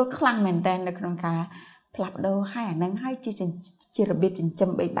ឥទ្ធិពលខ្លាំងមែនតើនៅក្នុងការផ្លាស់ប្ដូរហើយអាហ្នឹងហើយជារបៀបចិញ្ចឹម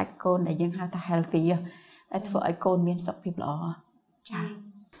បីបាច់កូនដែលយើងហៅថា healthy ដែលធ្វើឲ្យកូនមានសុខភាពល្អចា៎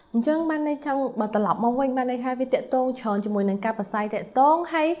អញ្ចឹងបានន័យចង់បើត្រឡប់មកវិញបានន័យថាវាតកតងច្រើនជាមួយនឹងការប្រស័យតកតង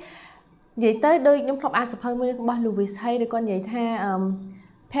ហើយនិយាយទៅដូចខ្ញុំធ្លាប់អានសៀវភៅមួយរបស់ Louis Hay ដែលគាត់និយាយថា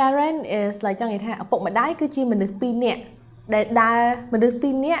parent is like ចង់និយាយថាឪពុកម្ដាយគឺជាមនុស្ស2នាក់ដែលដើរមនុស្ស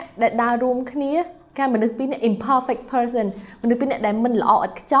2នាក់ដែលដើររួមគ្នាការមនុស្ស2នាក់ imperfect person មនុស្ស2នាក់ដែលមិនល្អឥ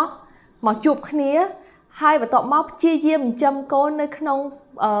តខ្ចោះមកជួបគ្នាហើយបន្ទាប់មកព្យាយាមចិញ្ចឹមកូននៅក្នុង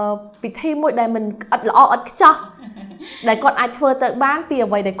ពិធីមួយដែលមិនអត់ល្អឥតខ្ចោះដែលគាត់អាចធ្វើទៅបានពី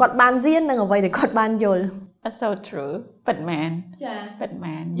អ្វីដែលគាត់បានរៀននិងអ្វីដែលគាត់បានយល់ That's so true ពិតមែនចាពិត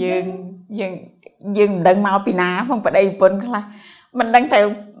មែនយើងមិនដឹងមកពីណាផងប្តីប្រពន្ធខ្លះមិនដឹងទៅ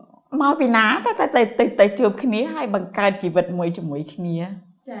មកពីណាតែជួបគ្នាហើយបង្កើតជីវិតមួយជាមួយគ្នា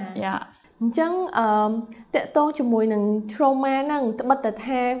ចាយ៉ាអញ្ចឹងតកតងជាមួយនឹង trauma ហ្នឹងត្បិតតែ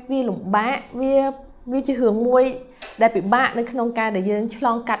ថាវាលំបាកវាជារឿងមួយដែលពិបាកនៅក្នុងការដែលយើងឆ្ល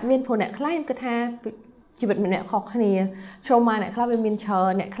ងកាត់មានព្រោះអ្នកខ្លះខ្ញុំគិតថាជីវិតម្នាក់ខុសគ្នា trauma អ្នកខ្លះវាមានច្រើ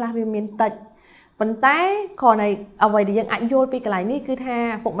នអ្នកខ្លះវាមានតិចប៉ុន្តែគ្រាន់តែអ្វីដែលយើងអាចយល់ពីកន្លែងនេះគឺថា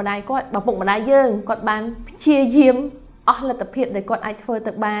ពុកម្ដាយគាត់បើពុកម្ដាយយើងគាត់បានព្យាយាមអស់លទ្ធភាពដែលគាត់អាចធ្វើ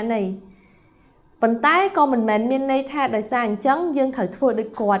ទៅបានហើយប៉ុន្តែក៏មិនមែនមានន័យថាដោយសារអញ្ចឹងយើងត្រូវធ្វើដូច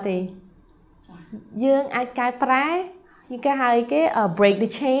គាត់ទេយើងអាចកែប្រែគេហៅគេ break the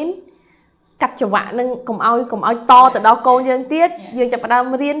chain កាត់ចង្វាក់នឹងកុំឲ្យតទៅដល់កូនយើងទៀតយើងចាប់ផ្ដើម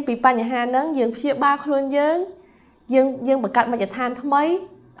រៀនពីបញ្ហាហ្នឹងយើងព្យាបាលខ្លួនយើងបង្កើតមជ្ឈដ្ឋានថ្មី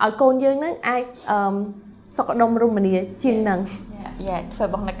ឲ្យកូនយើងហ្នឹងអាចសុខដុមរមនាជាងហ្នឹងធ្វើ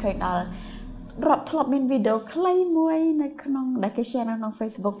បងនឹកឃើញដល់រាប់ធ្លាប់មានវីដេអូខ្លីមួយនៅក្នុងដែលគេ share នៅក្នុង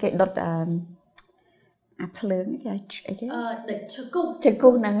Facebook គេដុតអាភ្លើងគេអីគេដឹកជ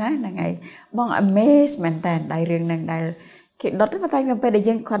គុះហ្នឹងហើយបង amaze មែនតើដល់រឿងហ្នឹងដែលគេដុតតែនៅពេលដែល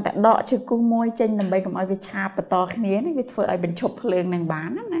យើងគ្រាន់តែដកជគុះមួយចេញដើម្បីកុំឲ្យវាឆាបបន្តគ្នានេះវាធ្វើឲ្យបញ្ឈប់ភ្លើងនឹងបាន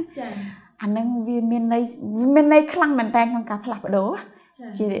ណាចាអាហ្នឹងវាមានន័យខ្លាំងមែនតើក្នុងការផ្លាស់ប្ដូរ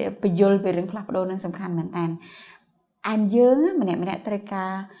ជាបញ្យលពីរឿងផ្លាស់ប្ដូរនឹងសំខាន់មែនតើអានយើងម្នាក់ត្រូវកា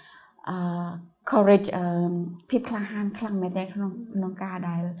រ courage ភាពក្លាហានខ្លាំងមែនតើក្នុងការ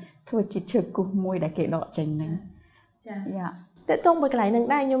ដែលធ្វើជាជគុះមួយដែលគេដកចេញហ្នឹងចាតើតោះមួយកន្លែងហ្នឹង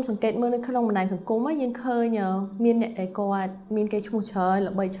ដែរខ្ញុំសង្កេតមើលនៅក្នុងបណ្ដាញសង្គមយើងឃើញមានអ្នកដែលគាត់មានគេឈ្មោះច្រើន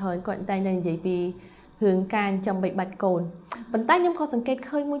ល្បីច្រើនគាត់តែងតែនិយាយពីរឿងការចិញ្ចឹមបីបាច់កូនប៉ុន្តែខ្ញុំក៏សង្កេត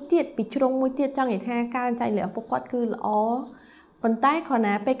ឃើញមួយទៀតពីជ្រុងមួយទៀតចង់និយាយថាការចែករំលែកឪពុកគាត់គឺល្អប៉ុន្តែគ្រាន់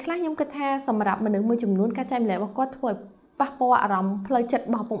តែពេលខ្លះខ្ញុំគិតថាសម្រាប់មនុស្សមួយចំនួនការចែករំលែករបស់គាត់ធ្វើឲ្យប៉ះពាល់អារម្មណ៍ផ្លូវចិត្តរ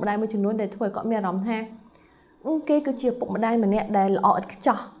បស់ឪពុកម្ដាយមួយចំនួនដែលធ្វើឲ្យគាត់មានអារម្មណ៍ថាគេគឺជាឪពុកម្ដាយម្នាក់ដែលល្អឥតខ្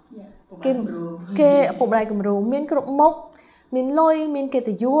ចោះគេឪពុកម្ដាយគំរូមានគ្រប់មុខមានលុយមានកិត្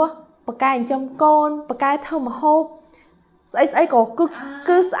តិយសប៉ាកែចិញ្ចឹមកូនប៉ាកែធ្វើម្ហូបស្អីក៏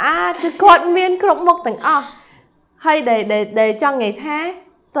គឺស្អាតគឺគាត់មានគ្រប់មុខទាំងអស់ហើយដែលចង់និយាយថា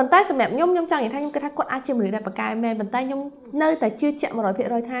ប៉ុន្តែសម្រាប់ខ្ញុំចង់និយាយថាខ្ញុំគិតថាគាត់អាចជាមនុស្សដែលប៉ាកែមែនប៉ុន្តែខ្ញុំនៅតែជឿជាក់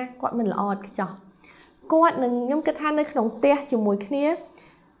 100% ថាគាត់មិនល្អឥតខ្ចោះគាត់នឹងខ្ញុំគិតថានៅក្នុងផ្ទះជាមួយគ្នា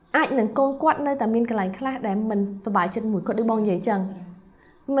អាចនឹងកូនគាត់នៅតែមានកន្លែងខ្លះដែលមិនសប្បាយចិត្តមួយគាត់ដូចបងនិយាយចឹង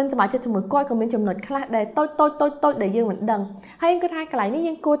មិនសប្បាយចិត្តជាមួយគាត់ក៏មានចំណុចខ្លះដែលតូចដែលយើងមិនដឹងហើយខ្ញុំគិតថាកន្លែងនេះ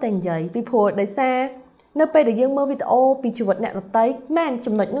យើងគួរតែនិយាយពីព្រោះដោយសារនៅពេលដែលយើងមើលវីដេអូពីជីវិតអ្នកដទៃមែន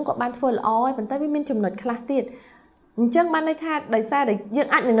ចំណុចហ្នឹងគាត់បានធ្វើល្អហើយប៉ុន្តែវាមានចំណុចខ្លះទៀតអញ្ចឹងបានន័យថាដោយសារតែយើង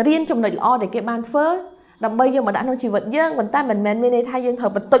អាចនឹងរៀនចំណុចល្អដែលគេបានធ្វើដើម្បីយកមកដាក់ក្នុងជីវិតយើងប៉ុន្តែមិនមែនមានន័យថាយើងត្រូ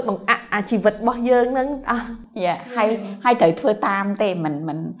វបន្ទុចបង្អាក់អាជីវិតរបស់យើងហ្នឹងហើយត្រូវធ្វើតាមទេមិ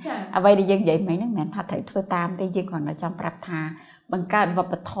នអ្វីដែលយើងនិយាយមិញហ្នឹងមិនមែនថាត្រូវធ្វើតាមទេយើងគ្រាន់តែចង់ប្រាប់ថាបង្កើតវប្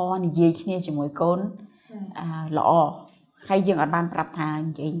បធម៌និយាយគ្នាជាមួយកូនល្អ ហើយយើងអត់បានប្រាប់ថា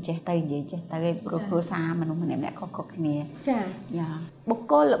និយាយចេះទៅនិយាយចេះទៅឯងព្រោះគ្រួសារមនុស្សម្នាក់ៗខុសៗគ្នាចាយ៉ាបុគ្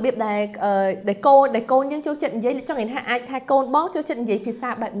គលរបៀបដែលកូនយើងចូលចិត្តនិយាយចង់និយាយថាអាចថាកូនបងចូលចិត្តនិយាយភាសា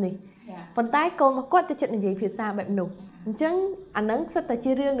បែបនេះប៉ុន្តែកូនរបស់គាត់ចូលចិត្តនិយាយភាសាបែបនោះអញ្ចឹងអាហ្នឹងសិតតែ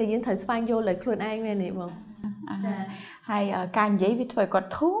ជារឿងដែលយើងត្រូវស្វែងយល់លើខ្លួនឯងមែនទេបងហើយការនិយាយវាធ្វើឲ្យគាត់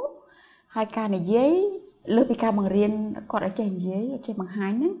ធូរហើយការនិយាយលើពីការបង្រៀនគាត់ឲ្យចេះនិយាយចេះបង្ហា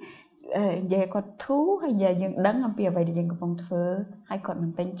ញហ្នឹងនិយាយគាត់ធូរហើយយើងដឹងអំពីអ្វីដែលយើងកំពុងធ្វើហើយគាត់មិ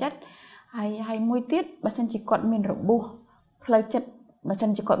នពេញចិត្តហើយមួយទៀតបើសិនជាគាត់មានរបួសផ្លូវចិត្តបើសិន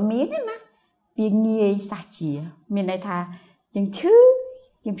ជាគាត់មានណាវាងាយសះជាមានន័យថាយើងឈឺ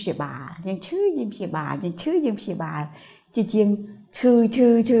យើងព្យាបាលយើងឈឺយើងព្យាបាលយើងឈឺយើងព្យាបាលជាជាងឈឺ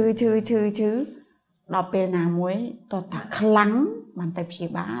ដល់ពេលណាមួយតោះតាខ្លាំងបានទៅព្យា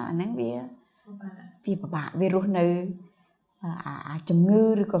បាលអាហ្នឹងវាពិបាកវារស់នៅជំងឺ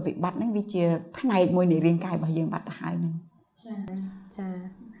ឬក៏វិបត្តិហ្នឹងវាជាផ្នែកមួយនៃរាងកាយរបស់យើងបាត់ទៅហើយហ្នឹង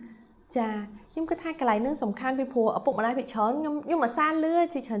ចាខ្ញុំគិតថាកន្លែងហ្នឹងសំខាន់ពីព្រោះឪពុកម្ដាយភាគច្រើនខ្ញុំអាសាលឿ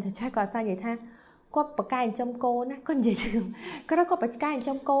ជាច្រើនតែចេះគាត់អាសានិយាយថាគាត់បកកាយចិញ្ចឹមកូនណាគាត់និយាយគាត់បកកាយចិញ្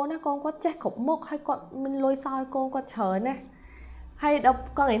ចឹមកូនណាកូនគាត់ចេះគ្រប់មុខហើយគាត់មានលុយសល់កូនគាត់ច្រើនណាហើយដល់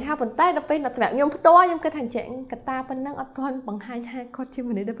គាត់និយាយថាប៉ុន្តែដល់ពេលសម្រាប់ខ្ញុំផ្ទាល់ខ្ញុំគិតថាចេះកតាប៉ុណ្ណឹងអត់ទាន់បង្ហាញថាគាត់ជា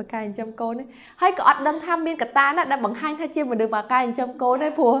មនុស្សដែលបកកាយចិញ្ចឹមកូនទេហើយក៏អត់ដឹងថាមានកតាណាដែលបង្ហាញថាជាមនុស្សបកកាយចិញ្ចឹមកូនទេ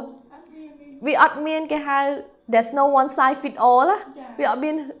ព្រោះវាអត់មានគេហៅ there's no one size fit all វាអត់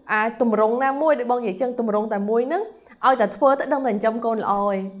មានតម្រងណាមួយដែលបងនិយាយចឹងតម្រងតែមួយហ្នឹងឲ្យតែធ្វើទៅដឹងតែចិញ្ចឹមកូនល្អឯ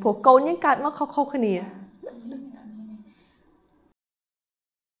ងព្រោះកូនយើងកើតមកខុសគ្នា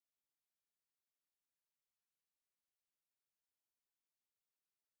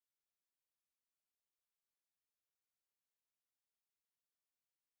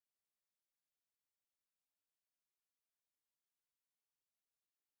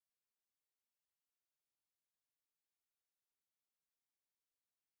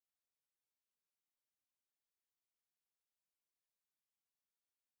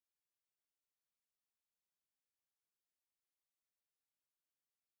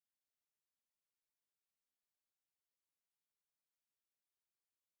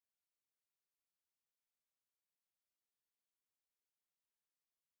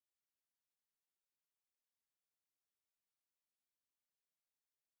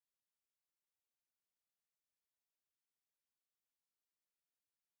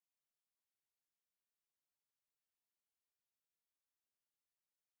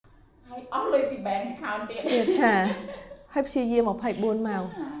ហើយអស់លុយពី bank account ទៀតចាហើយព្យាយាម24ម៉ោង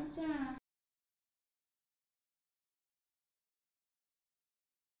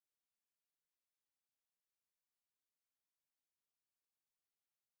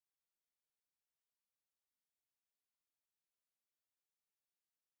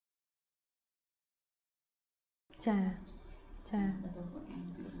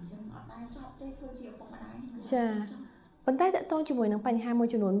ប៉ុន្តែតកតងជាមួយនឹងបញ្ហាមួយ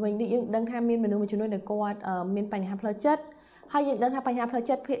ចំនួនវិញនេះយើងដឹងថាមានមនុស្សមួយចំនួនដែលគាត់មានបញ្ហាផ្លូវចិត្តហើយយើងដឹងថាបញ្ហាផ្លូវ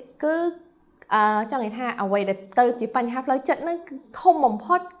ចិត្តគឺចង់និយាយថាអ្វីដែលទៅជាបញ្ហាផ្លូវចិត្តហ្នឹងគឺធំបំ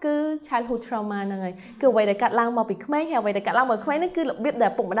ផុតគឺ childhood trauma ហ្នឹងហើយគឺអ្វីដែលកាត់ឡើងមកពីក្មេងហើយអ្វីដែលកាត់ឡើងមកពីក្មេងហ្នឹងគឺរបៀបដែ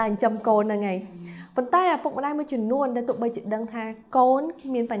លឪពុកម្ដាយចិញ្ចឹមកូនហ្នឹងហើយប៉ុន្តែឪពុកម្ដាយមួយចំនួនដែលទោះបីជាដឹងថាកូន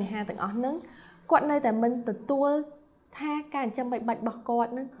មានបញ្ហាទាំងអស់ហ្នឹងគាត់នៅតែមិនទទួលថាការចិញ្ចឹមបែបបាច់របស់គាត់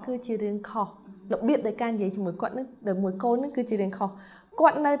ហ្នឹងគឺជារឿងខុសរបៀបនៃការនិយាយជាមួយគាត់នឹងជាមួយកូននឹងគឺជារឿងខុសគា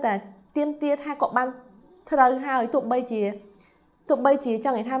ត់នៅតែទាមទារថាគាត់បានត្រូវហើយទោះបីជាច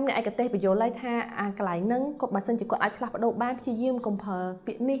ង់និយាយថាអ្នកឯកទេសបញ្យល់ឲ្យថាកន្លែងហ្នឹងគាត់បើសិនជាគាត់អាចផ្លាស់ប្ដូរបានព្យាយាមកុំប្រើ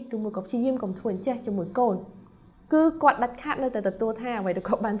ពាក្យនេះឬមួយក៏ព្យាយាមកុំធ្វើអញ្ចេះជាមួយកូនគឺគាត់ដាច់ខាតនៅតែទទួលថាអ្វីដែល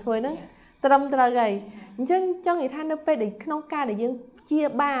គាត់បានធ្វើហ្នឹងត្រឹមត្រូវហើយអញ្ចឹងចង់និយាយថានៅពេលដែលក្នុងការដែលយើងព្យា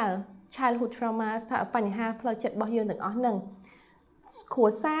បាល childhood trauma ថាបញ្ហាផ្លូវចិត្តរបស់យើងទាំងអស់ហ្នឹងគ្រួ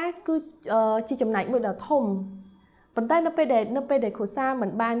សារគឺជាចំណែកមួយដ៏ធំប៉ុន្តែនៅពេលដែលគ្រួសារមិន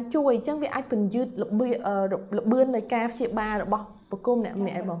បានជួយអញ្ចឹងវាអាចពន្យឺតលបឿននៃការព្យាបាលរបស់បុគ្គលម្នាក់ៗ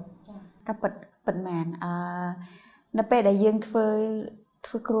ឯងបងក៏ពិតមែននៅពេលដែលយើងធ្វើ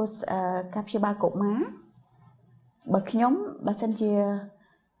គ្រោះការព្យាបាលកុមារបើសិនជា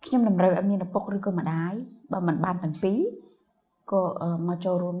ខ្ញុំតម្រូវឲ្យមានឪពុកឬក៏ម្ដាយបើមិនបានទាំងពីរក៏មក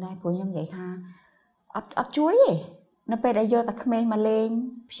ចូលរួមដែរព្រោះខ្ញុំនិយាយថាអត់ជួយទេនៅពេលដែលយកតែក្មេងមកលេង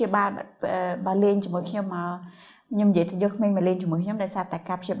ព្យាបាលបើលេងជាមួយខ្ញុំមកខ្ញុំនិយាយថាយកក្មេងមកលេងជាមួយខ្ញុំដោយសារតែ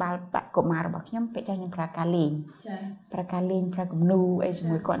ការព្យាបាលកុមាររបស់ខ្ញុំពេលចាស់ខ្ញុំប្រើការលេងប្រើការលេងប្រើគំនូអីជា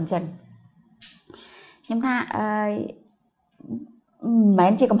មួយគាត់អញ្ចឹងខ្ញុំថាមិនមែ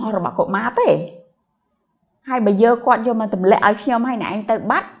នជាកំហុសរបស់កុមារទេហើយបើយកគាត់យកមកទម្លាក់ឲ្យខ្ញុំហើយអ្នកឯងទៅ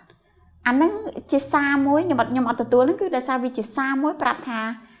បាត់អាហ្នឹងជាសារមួយខ្ញុំអត់ទទួលហ្នឹងគឺដោយសារវាជាសារមួយប្រាប់ថា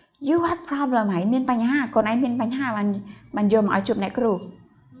you have problem ហើយមានបញ្ហាកូនឯងមានបញ្ហាបានយកមកឲ្យជួបអ្នកគ្រូ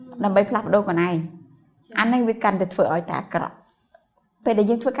ដើម្បីផ្លាស់ប្ដូនកូនឯងអានេះវាកាន់តែធ្វើឲ្យតែអាក្រក់ពេលដែល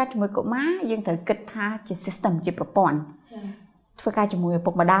យើងធ្វើការជាមួយកុមារយើងត្រូវគិតថាជា system ជាប្រព័ន្ធធ្វើការជាមួយឪ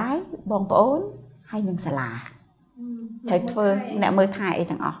ពុកម្ដាយបងប្អូនហើយនឹងសាលាត្រូវធ្វើអ្នកមើលថែអី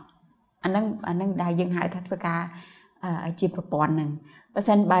ទាំងអស់អាហ្នឹងដែលយើងហៅថាធ្វើការជាប្រព័ន្ធហ្នឹងបើ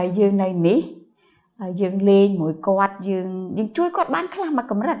សិនបើយើងនៅនេះយើងលេងមួយគាត់យើងជួយគាត់បានខ្លះមក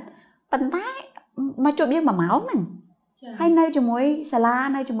កម្រិតប៉ុន្តែមកជួបយើង1 ម៉ោងហ្នឹងហើយនៅជាមួយសាលា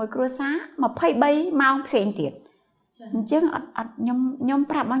នៅជាមួយគ្រួសារ23 ម៉ោងផ្សេងទៀតអញ្ចឹងអត់ខ្ញុំ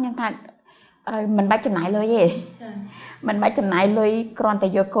ប្រាប់បងខ្ញុំថាមិនបាច់ចំណាយលុយទេមិនបាច់ចំណាយលុយគ្រាន់តែ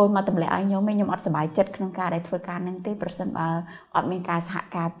យកកូនមកទម្លាក់ឲ្យខ្ញុំអត់សប្បាយចិត្តក្នុងការដែលធ្វើការហ្នឹងទេប្រសិនបើអត់មានការសហ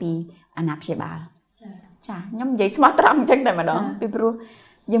ការពីអាណាព្យាបាលចាខ្ញុំនិយាយស្មោះត្រង់អញ្ចឹងតែម្ដងពីព្រោះ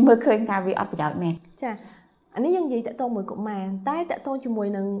យើងមើលឃើញថាវាអត់ប្រយោជន៍មែនចាអានេះយើងនិយាយតាក់ទងមួយកុមារតែតាក់ទងជាមួយ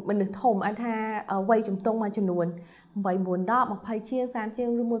នឹងមនុស្សធំអាចថាវ័យជំទង់មួយចំនួន8 9 10 20ជាង30ជាង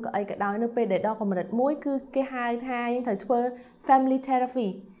ឬមួយក៏អីក៏ដោយនៅពេលដែលដល់កម្រិតមួយគឺគេហៅថាយើងត្រូវធ្វើ family therapy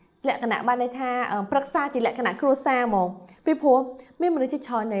លក្ខណៈបានន័យថាប្រឹក្សាជាលក្ខណៈគ្រួសារហ្មងពីព្រោះមានមនុស្សជា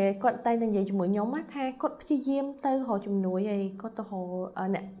ច្រើនដែលគាត់តែនិយាយជាមួយខ្ញុំថាគាត់ព្យាយាមទៅរកជំនួយហើយគាត់ទៅរក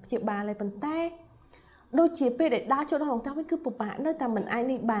អ្នកព្យាបាលហើយប៉ុន្តែដូចជាពេលដែលដើរចូលដល់ក្នុងផ្ទះវិញគឺពិបាកនៅតែមិនអាច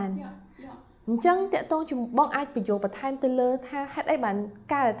នេះបានអញ្ចឹងតកតងជំបងអាចបញ្យល់បន្ថែមទៅលើថាហេតុអីបាន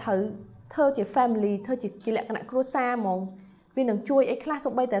ការដែលត្រូវធ្វើជា family ធ្វើជាលក្ខណៈគ្រួសារហ្មងវានឹងជួយអីខ្លះ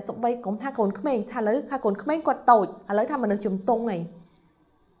សូម្បីតែសូម្បីកុំថាកូនក្មេងថាឥឡូវថាកូនក្មេងគាត់តូចឥឡូវថាមនុស្សជំទង់ហី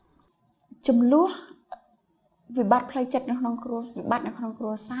ចំនួនវិបត្តិផ្លូវចិត្តនៅក្នុងគ្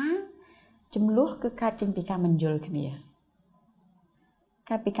រួសារចំនួនគឺកើតចេញពីការមិនយល់គ្នា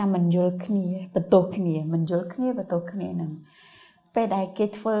កើតពីការមិនយល់គ្នាបន្ទោសគ្នាមិនយល់គ្នាបន្ទោសគ្នាហ្នឹងពេលដែលគេ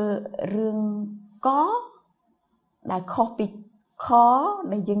ធ្វើរឿងកដែលខុសពីខ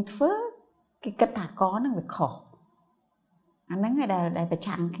ដែលយើងធ្វើគេគិតថាកហ្នឹងវាខុសអាហ្នឹងឯងដែលប្រ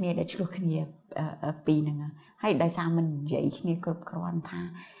ឆាំងគ្នាដែលឆ្លោះគ្នាពីរហ្នឹងហើយដោយសារមិននិយាយគ្នាគ្រប់គ្រាន់ថា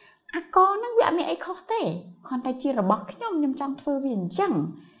អាកហ្នឹងវាអត់មានអីខុសទេគ្រាន់តែជារបស់ខ្ញុំចង់ធ្វើវាអញ្ចឹង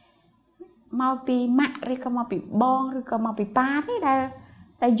មកពីម៉ាក់ឬក៏មកពីបងឬក៏មកពីប៉ាទេ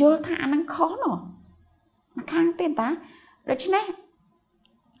ដែលយល់ថាអាហ្នឹងខុសនោះមកខាងទៀតតាដូច្នេះ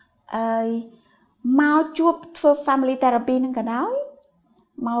មកជួបធ្វើ family therapy ហ្នឹងក៏ដោយ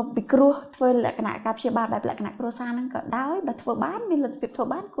មកពីគ្រោះធ្វើលក្ខណៈការព្យាបាលបែបលក្ខណៈគ្រួសារហ្នឹងក៏ដោយបើធ្វើបានមានលទ្ធភាពធ្វើ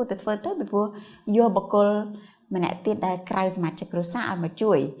បានគួរតែធ្វើទៅពីព្រោះយកបុគ្គលម្នាក់ទៀតដែលក្រៅសមាជិកគ្រួសារឲ្យមក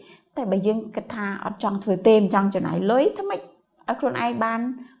ជួយតែបើយើងគិតថាអត់ចង់ធ្វើទេមិនចង់ចំណាយលុយធ្វើម៉េចឲ្យខ្លួនឯងបាន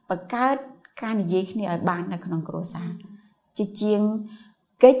បង្កើតការនិយាយគ្នាឲ្យបាននៅក្នុងគ្រួសារជាជាង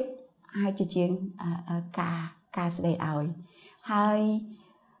កិច្ចហើយជាជាងការស្ដីឲ្យហើយ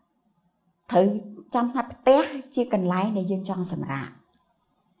ត្រូវចាំថាផ្ទះជាកន្លែងដែលយើងចង់សម្រាក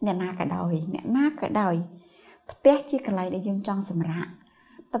អ្នកណាក៏ដោយផ្ទះជាកន្លែងដែលយើងចង់សម្រាក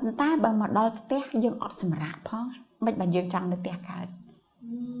ប៉ុន្តែបើមកដល់ផ្ទះយើងអត់សម្រាកផងមិនបានយើងចង់នៅផ្ទះកើត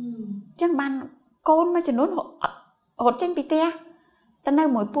អញ្ចឹងបានកូនមួយចំនួនរត់ចេញពីផ្ទះទៅនៅ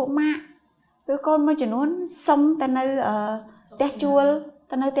មួយពួកម៉ាក់ឬកូនមួយចំនួនសុំទៅនៅផ្ទះជួល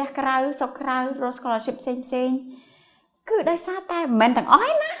ទៅនៅផ្ទះក្រៅស្រុកក្រៅរក scholarship ផ្សេងគឺដោយសារតែមិនមែនទាំងអ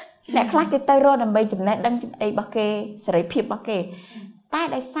ស់ណាអ្នកខ្លះគេទៅរកដើម្បីចំណេះដឹងអីរបស់គេសេរីភាពរបស់គេតែ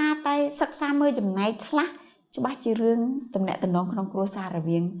ដោយសារតែសិក្សាមើលចំណែកខ្លះច្បាស់ជារឿងតំណែងតំណងក្នុងគ្រួសាររ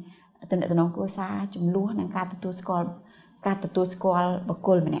វាងតំណែងតំណងគ្រួសារចំនួននិងការទទួលស្គាល់បុគ្គ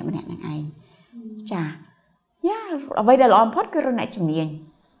លម្នាក់ហ្នឹងឯងចាអ្វីដែលល្អបំផុតគឺរកអ្នកជំនាញ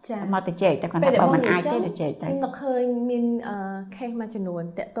ចាមកទៅជែកតែគាត់ថាបើមិនអាចទេទៅជែកទៅខ្ញុំនឹកឃើញមាន case មួយចំនួន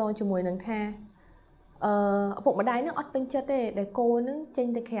តាក់ទងជាមួយនឹងថាឪពុកម្ដាយនឹងអត់ពេញចិត្តទេដែលកូននឹងចេញ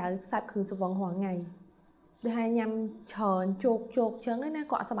ទៅក្រៅសាប់គ្រឿងសង្វឹងរាល់ថ្ងៃដែលឲ្យញ៉ាំច្រើនជោគចឹងណា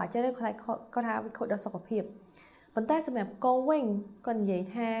គាត់អត់សប្បាយចិត្តទេគាត់ថាវាខូចដល់សុខភាពប៉ុន្តែសម្រាប់កូនវិញគាត់និយាយ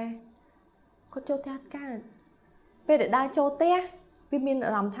ថាគាត់ចូលផ្ទះកើតពេលដែលដើរចូលផ្ទះវាមាន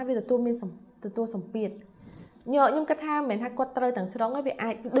អារម្មណ៍ថាវាទទួលសម្ពាធខ្ញុំគិតថាមិនមែនថាគាត់ត្រូវទាំងស្រុងទេវាអា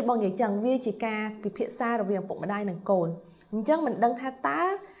ចដូចបងនិយាយចឹងវាជាការពិភាក្សារវាងឪពុកម្ដាយនិងកូនអញ្ចឹងមិនដឹងថាតើ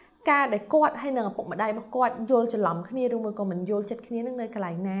ការដែលគាត់ហើយនឹងឪពុកម្ដាយរបស់គាត់យល់ច្រឡំគ្នាឬមួយក៏មិនយល់ចិត្តគ្នានឹងនៅកន្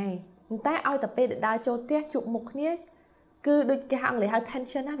លែងណាប៉ុន្តែឲ្យតែពេលដែលដើរចូលផ្ទះជួបមុខគ្នាគឺដូចគេហៅអង់គ្លេសហៅ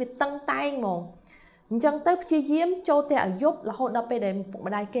tension ណាវាតឹងតែងហ្មងអញ្ចឹងទៅព្យាយាមចូលផ្ទះឲ្យយប់រហូតដល់ពេលដែលឪពុក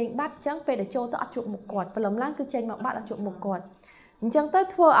ម្ដាយគេងបាត់អញ្ចឹងពេលដែលចូលទៅអត់ជួបមុខគាត់ព្រលឹមឡើងគឺចេញមកបាត់អត់ជួបមុខគាត់អញ្ចឹងទៅ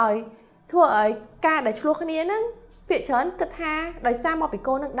ធ្វើឲ្យការដែលឆ្លោះគ្នាហ្នឹងពាក្យច្រើនគិតថាដោយសារមកពី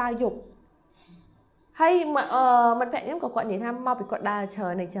កូននឹងដើរយប់ហើយមិត្តភក្តិខ្ញុំក៏គាត់និយាយថាមកពីគាត់ដើរច្រើ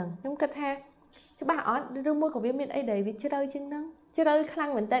នអីចឹងខ្ញុំគិតថាច្បាស់អត់ឬមួយក៏វាមានអីដែលវាជ្រៅជាងហ្នឹងជ្រៅខ្លាំង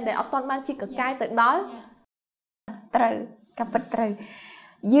មែនតើដែលអត់ទាន់បានជីកកកាយទៅដល់ត្រូវកាពិតត្រូវ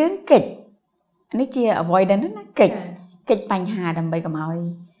យើងកិច្ចនេះជា avoidance ណាកិច្ចបញ្ហាដើម្បីកុំឲ្យ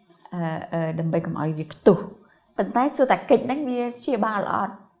វាផ្ទុះប៉ុន្តែសួរតែកិច្ចហ្នឹងវាព្យាបាលអ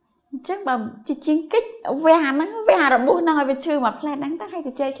ត់អញ្ចឹងបើជាជាងកិច្ចវះហ្នឹងវះរបួសហ្នឹងឲ្យវាឈឺមួយផ្លែតហ្នឹងទៅឲ្យ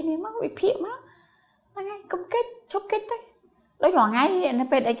ទៅជែកគ្នាមកវិភាគមកហ្នឹងហើយកុំកិច្ចឈប់កិច្ចទៅដូចរាល់ថ្ងៃនៅ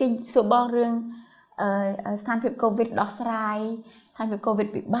ពេលដែលគេសួរបងរឿងស្ថានភាពកូវីដដោះស្រាយស្ថានភាពកូវីដ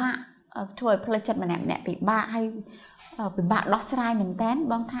ពិបាកធ្វើឲ្យផ្លូវចិត្តម្នាក់ពិបាកហើយពិបាកដោះស្រាយមែនតើ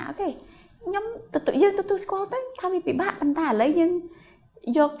បងថាអូខេខ្ញុំយើងទទួលស្គាល់ទៅថាវាពិបាកប៉ុន្តែឥឡូវយើង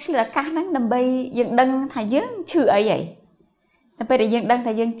យកឈឺឱកាសហ្នឹងដើម្បីយើងដឹងថាយើងឈឺអីហើយតែពេលដែលយើងដឹង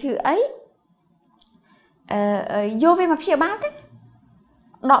ថាយើងឈឺអីយកវាមកព្យាបាលទៅ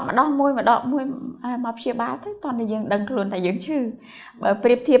ដកម្ដងមួយមកព្យាបាលទៅតោះតែយើងដឹងខ្លួនថាយើងឈឺបើប្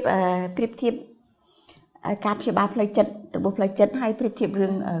រៀបធៀបការព្យាបាលផ្លូវចិត្តរបស់ផ្លូវចិត្តហើយប្រៀបធៀបរឿ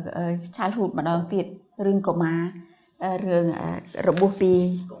ង childhood ម្ដងទៀតរឿងកុមាររឿងរបួសពី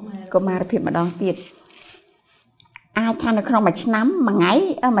កុមារភាពម្ដងទៀតអាចថានៅក្នុងមួយឆ្នាំមួ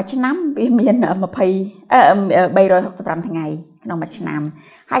យឆ្នាំវាមាន365ថ្ងៃក្នុងមួយឆ្នាំ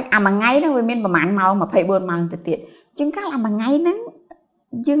ហើយអាមួយថ្ងៃហ្នឹងវាមានប្រហែលម៉ោង24ម៉ោងទៅទៀតជាងកាលអាមួយថ្ងៃហ្នឹង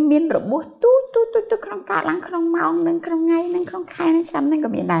យើងមានរបួសទូក្នុងកើតឡើងក្នុងម៉ោងនឹងក្នុងថ្ងៃនឹងក្នុងខែនឹងឆ្នាំនឹងក៏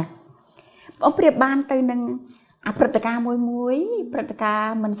មានដែរបងប្រៀបបានទៅនឹងអាព្រឹត្តិការណ៍មួយព្រឹត្តិការ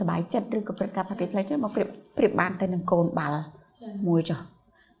ណ៍មិនសប្បាយចិត្តឬក៏ព្រឹត្តិការណ៍ផ្ទៃផ្លូវចិត្តមកប្រៀបបានទៅនឹងកូនបាល់មួយចុះ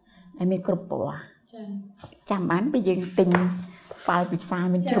ដែលមានគ្រប់ពណ៌ចាំបានពេលយើងទិញបាល់ពីផ្សារ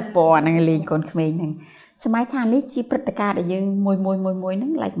មានគ្រប់ពណ៌ហ្នឹងលេងកូនក្មេងហ្នឹងសម័យថានេះជាព្រឹត្តិការណ៍ដែលយើងមួយហ្នឹ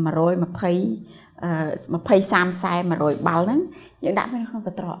ង like 120 20 30 40 100បាល់ហ្នឹងយើងដាក់នៅក្នុងក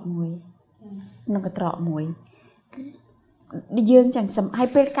ត្រកមួយយើងចឹងហើយ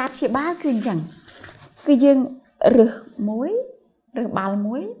ពេលការព្យាបាលគឺអញ្ចឹងគឺយើងរើសបាល់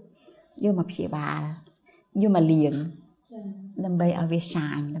មួយយកមកព្យាបាលយកមកលាងដើម្បីឲ្យវាឆា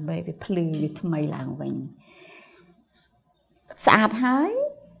ញដើម្បីឲ្យវាភ្លឺវាថ្មីឡើងវិញស្អាតហើយ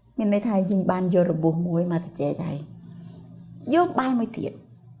មានន័យថាយើងបានយករបួសមួយមកទៅចែកហើយយកបាល់មួយទៀត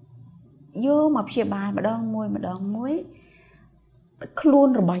យកមកព្យាបាលម្ដងមួយខ្លួន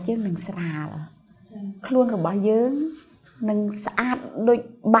របស់យើងនឹងស្រាលខ្លួនរបស់យើងនឹងស្អាតដូច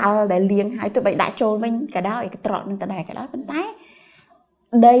បាល់ដែលលាងហើយទៅបីដាក់ចូលវិញក៏ដោយកត្រកនឹងដដែលក៏ដោយប៉ុន្តែ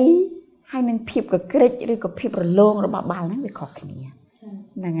ដីហើយនឹងភាពកក្រិចឬក៏ភាពរលោងរបស់បាល់ហ្នឹងវាខុសគ្នា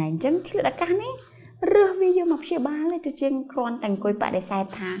ហ្នឹងហើយអញ្ចឹងឆ្លៀតឱកាសនេះរើសវាយកមកព្យាបាលទៅជាងគ្រាន់តែអង្គុយបដិសេធ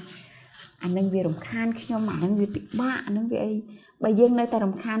ថាអានឹងវារំខានខ្ញុំអានឹងវាពិបាកអានឹងវាអីបើយើងនៅតែ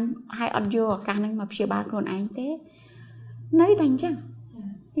រំខានហើយអត់យកឱកាសហ្នឹងមកព្យាបាលខ្លួនឯងទេនៅតែអញ្ចឹង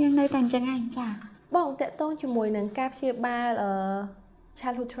យើងនៅតែអញ្ចឹងឯងចាបងតេតងជាមួយនឹងការព្យាបាល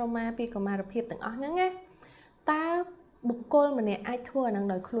childhood trauma ពីកុមារភាពទាំងអស់ហ្នឹងណាតើបុគ្គលម្នាក់អាចធ្វើអានឹង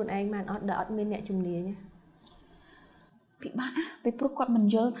ដោយខ្លួនឯងបានអត់ដែលអត់មានអ្នកជំនាញពិបាកពីព្រោះគាត់មិន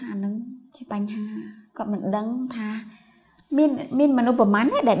យល់ថាហ្នឹងជាបញ្ហាគាត់មិនដឹងថាមានមនុស្សប្រមាណ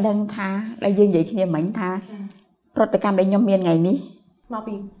ណាដែលដឹងថាដែលយើងនិយាយគ្នាមិញថាប្រតិកម្មដែលខ្ញុំមានថ្ងៃនេះមក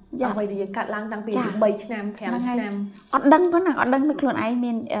ពីអ្វីដែលយើងកាត់ឡើងតាំងពី3ឆ្នាំ5ឆ្នាំអត់ដឹងប៉ុណ្ណាអត់ដឹងទៅខ្លួនឯង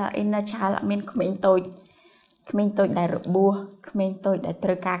មាន inner child អត់មានក្មេងតូចដែលរបួសក្មេងតូចដែលត្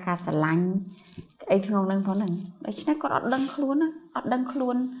រូវការស្រឡាញ់អីក្នុងហ្នឹងផងហ្នឹងដូច្នេះគាត់អត់ដឹងខ្លួនថាខ្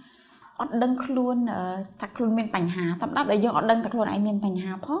លួនមានបញ្ហាសម្រាប់តែយើងអត់ដឹងថាខ្លួនឯងមានបញ្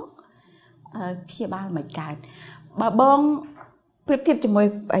ហាផងព្យាបាលមិនកើតបើបងប្រៀបធៀបជាមួយ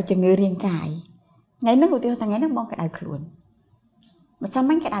ជំងឺរាងកាយថ្ងៃនេះឧទាហរណ៍ថ្ងៃនេះបងក្តៅខ្លួនម្សិល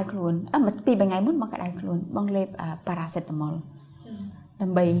មិញក្តៅខ្លួនមកពីថ្ងៃមុនបងក្តៅខ្លួនបងលេបប៉ារ៉ាសេតាមុលដើ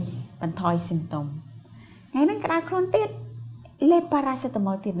ម្បីបន្ថយស៊ីមតុំថ្ងៃនេះក្តៅខ្លួនទៀតលេបប៉ារ៉ាសេតា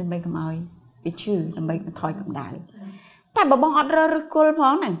មុលទៀតដើម្បីកុំឲ្យវាឈឺដើម្បីបន្ថយកម្ដៅតែបើបងអត់រើសគល់ផ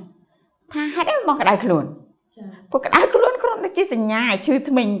ងហ្នឹងថាហេតុអីបងក្តៅខ្លួនព្រោះក្តៅខ្លួនគ្រាន់តែជាសញ្ញាឈឺ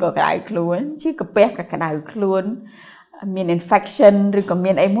ធ្មេញក៏ក្តៅខ្លួនឈឺកាពះក៏ក្តៅខ្លួនមាន infection ឬក៏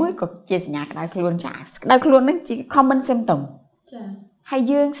មានអីមួយក៏ជាសញ្ញាក្តៅខ្លួនចាក្តៅខ្លួនហ្នឹងជា common symptom ចាហើយ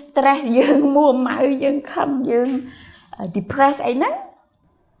យើង stress យើងមួម៉ៅយើងខឹងយើង depress អីហ្នឹង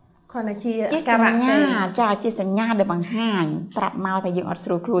គ្រាន់តែជាការសញ្ញាចាជាសញ្ញាដែលបង្ហាញប្រាប់មកថាយើងអត់ស្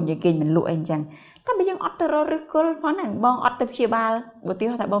រួលខ្លួនយើងគេងមិនលក់អីអញ្ចឹងតែបើយើងអត់ទៅរកឫសគល់ផងហ្នឹងបងអត់ទៅព្យាបាលឧទា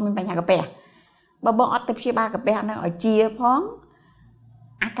ហរណ៍ថាបងមានបញ្ហាកាពះបើបងអត់ទៅព្យាបាលកាពះហ្នឹងឲ្យជាផង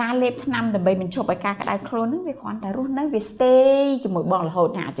អាការលេបថ្នាំដើម្បីបញ្ឈប់ឲ្យការក្តៅខ្លួនហ្នឹងវាគ្រាន់តែរស់នៅវា stay ជាមួយបងរហូត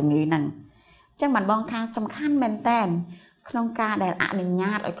ដល់ជំងឺហ្នឹងអញ្ចឹងបានបងថាសំខាន់មែនតើក្នុងការដែលអនុញ្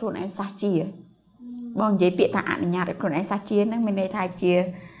ញាតឲ្យខ្លួនឯងសះជាបងនិយាយពាក្យថាអនុញ្ញាតឲ្យខ្លួនឯងសះជាហ្នឹងមានន័យថាជា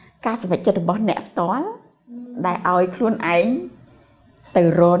ការសម្រេចចិត្តរបស់អ្នកផ្ទាល់ដែលឲ្យខ្លួនឯងទៅ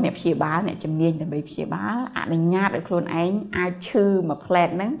រកអ្នកព្យាបាលអ្នកជំនាញដើម្បីព្យាបាលអនុញ្ញាតឲ្យខ្លួនឯងអាចឈឺមួយផ្លែត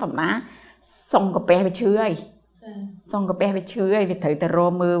ហ្នឹងធម្មតាសុងកាពះវាឈឺហើយ សងកាពះវាឈឺហើយវាត្រូវទៅរ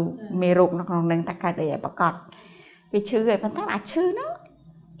កមើលមេរោគនៅក្នុងនឹងតែកើតអីឲ្យប្រកបវាឈឺហើយប៉ុន្តែអាឈឺហ្នឹង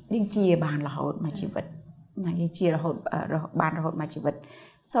យើងជាបានរហូតមួយជីវិតណាយើងជារហូតបានរហូតមួយជីវិត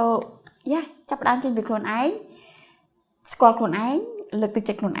so ចាប់ផ្ដើមចេញពីខ្លួនឯងស្គាល់ខ្លួនឯងលើកទឹក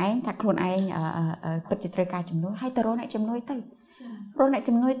ចិត្តខ្លួនឯងថាខ្លួនឯងពិតជាត្រូវការជំនួយហើយទៅរកអ្នកជំនួយទៅរកអ្នក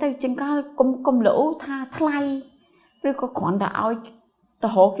ជំនួយទៅជាងកាលគុំលោថាថ្លៃឬក៏គ្រាន់តែឲ្យទៅ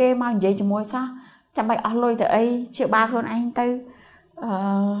រកគេមកនិយាយជាមួយសោះចាំបាច់អស់លុយទៅអីជឿបានខ្លួនឯងទៅ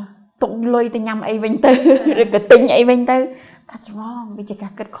ទុកលុយទៅញ៉ាំអីវិញទៅឬក៏ទិញអីវិញទៅថាស្រងវាជាកា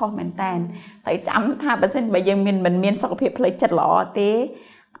រគិតខុសមែនតើតែចាំថាបើសិនបើយើងមិនមានសុខភាពផ្លូវចិត្តល្អទេ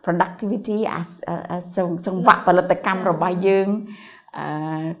productivity សង្វាក់ផលិតកម្មរបស់យើង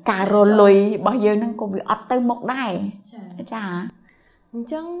ការរលុយរបស់យើងហ្នឹងក៏វាអត់ទៅមុខដែរចាអញ្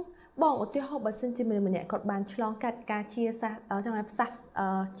ចឹងបងឧទាហរណ៍បើសិនជាមនុស្សម្នាក់គាត់បានឆ្លងកាត់ការជាសាសចង់ឲ្យផ្សះ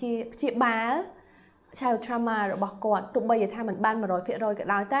ជាព្យាបាល child trauma របស់គាត់ទោះបីថាមិនបាន 100% ក៏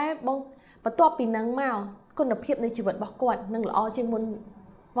ដោយតែបងបន្ទាប់ពីនឹងមកគុណភាពនៃជីវិតរបស់គាត់នឹងល្អជាងមុន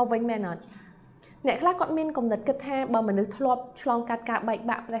មកវិញមែនអត់អ្នកខ្លះគាត់មានគំនិតគិតថាបើមនុស្សធ្លាប់ឆ្លងកាត់ការបែក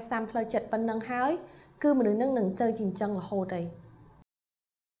បាក់ប្រេះសាំផ្លូវចិត្តប៉ុណ្ណឹងហើយគឺមនុស្សនឹងទៅជាអញ្ចឹងរហូតអី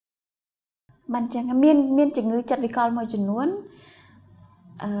មិនចឹងមានជំងឺចិត្តវិកលមួយចំនួន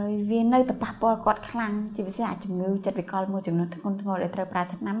វានៅតែប៉ះពាល់គាត់ខ្លាំងជាពិសេសអាជំងឺចិត្តវិកលមួយចំនួនធ្ងន់ធ្ងរដែលត្រូវប្រើ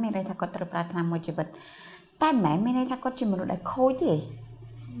ថ្នាំមានន័យថាគាត់ត្រូវប្រើថ្នាំមួយជីវិតតែមិនមែនមានន័យថាគាត់ជាមនុស្សដែលខូចទេ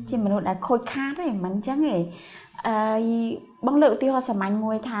ជាមនុស្សដែលខូចខាតទេមិនចឹងទេបងលើកឧទាហរណ៍សាមញ្ញ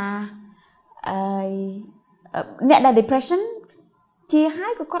មួយថាអ្នកដែល depression ជាហើ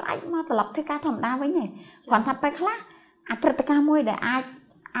យក៏គាត់អាចមកត្រឡប់ធ្វើការធម្មតាវិញដែរគាត់ថាពេលខ្លះអាព្រឹត្តិការណ៍មួយដែលអាច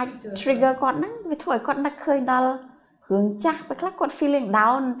trigger គាត់ហ្នឹងវាធ្វើឲ្យគាត់នឹកឃើញដល់រឿងចាស់ពេលខ្លះគាត់ feeling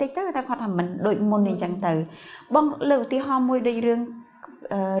down បន្តិចទៅតែគាត់ថាមិនដូចមុនអញ្ចឹងទៅបងលើកឧទាហរណ៍មួយដូចរឿង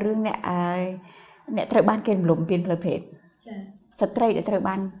អ្នកត្រូវបានគេរំលោភបំពានផ្លូវភេទចាស្ត្រីដែលត្រូវ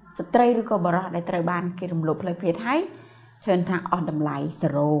បានស្ត្រីឬក៏បុរសដែលត្រូវបានគេរំលោភផ្លូវភេទហើយច្រើនថាអស់តម្លៃ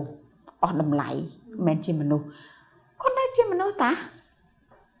0អស់តម្លៃមិនជាមនុស្សគាត់នៅជាមនុស្សតា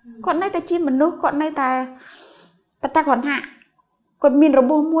គាត់នៅតែជាមនុស្សគាត់នៅតែប៉ុន្តែគាត់ថាគាត់មានរ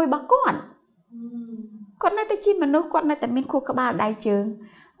បួសមួយរបស់គាត់នៅតែជាមនុស្សគាត់នៅតែមានខួរក្បាលដៃជើង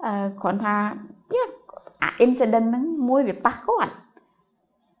គាត់ថាអា incident ហ្នឹងមួយវាប៉ះគាត់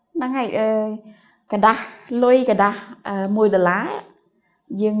ហ្នឹងហើយកដាស់លុយកដាស់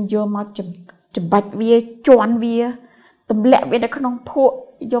$1យើងយកមកចម្បាច់វាជន់វាទម្លាក់វានៅក្នុងភក់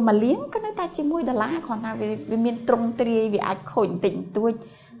យកមកលាងក៏នៅតែជា$1គ្រាន់តែវាមានទ្រង់ទ្រាយវាអាចខូចបន្តិចបន្តួច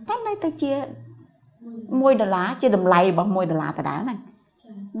តែនៅតែជា$1ជាតម្លៃរបស់$1ដដែលហ្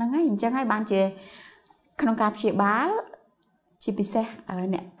នឹងហើយអញ្ចឹងហើយបានជាក្នុងការព្យាបាលជាពិសេស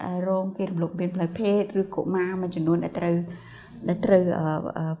អ្នករងគេរំលោភបំពានផ្លូវភេទឬកុមារមួយចំនួនដែលត្រូវ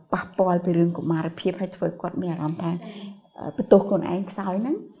ប៉ះពាល់ពីរឿងកុមារភាពហើយធ្វើគាត់មានអារម្មណ៍ថាបន្ទោសខ្លួនឯងខ្សោយហ្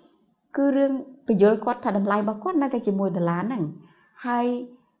នឹងគឺរឿងបញ្យល់គាត់ថាតម្លៃរបស់គាត់នៅតែជា$1ហ្នឹងហើយ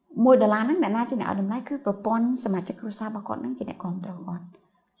$1ហ្នឹងអ្នកណាជាអ្នកឲ្យតម្លៃគឺប្រព័ន្ធសមាជិកគ្រួសាររបស់គាត់ហ្នឹងជាអ្នកគ្រប់គ្រងគាត់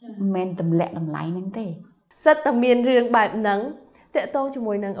មិនមែនទម្លាក់តម្លៃហ្នឹងទេសិតតែមានរឿងបែបហ្នឹងតកតងជា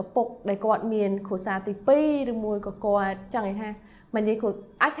មួយនឹងឪពុកដែលគាត់មានគ្រួសារទី2ឬមួយក៏គាត់ចង់និយាយថាមិននិយាយគាត់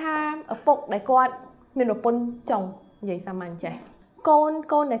អាចថាឪពុកដែលគាត់មានប្រពន្ធចង់និយាយសាមញ្ញចេះកូន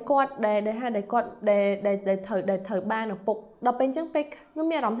ដែលគាត់ដែលគាត់ដែលត្រូវបានឪពុកដល់ពេលអញ្ចឹងពេលខ្ញុំ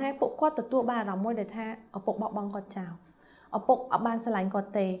មានអារម្មណ៍ថាឪពុកគាត់ទទួលបានអារម្មណ៍មួយដែលថាឪពុកបោះបង់គាត់ចោលឪពុកអត់បានស្រឡាញ់គា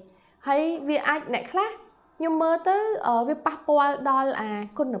ត់ទេហើយវាអាចអ្នកខ្លះខ្ញុំមើលទៅវាប៉ះពាល់ដល់អា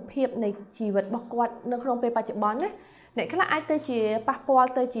គុណភាពនៃជីវិតរបស់គាត់នៅក្នុងពេលបច្ចុប្បន្នណាអ្នកខ្លះអាចទៅជាប៉ះពាល់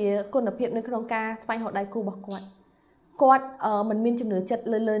ទៅជាគុណភាពនៅក្នុងការស្វែងរកដៃគូរបស់គាត់មិនមានជំនឿចិត្ត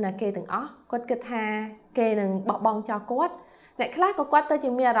លើណាគេទាំងអស់គាត់គិតថាគេនឹងបោះបង់ចោលគាត់អ្នកខ្លះក៏គាត់ទៅជា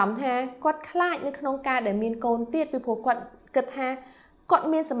មានអារម្មណ៍ថាគាត់ខ្លាចនៅក្នុងការដែលមានកូនទៀតពីព្រោះគាត់គិតថាគាត់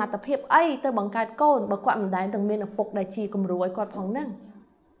មានសមត្ថភាពអីទៅបង្កើតកូនបើគាត់មិនដែលទាំងមានឪពុកដែលជាគំរូឲ្យគាត់ផងហ្នឹង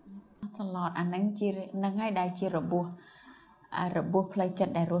តឡតអាហ្នឹងជាហ្នឹងហើយដែលជារបួសផ្លូវចិត្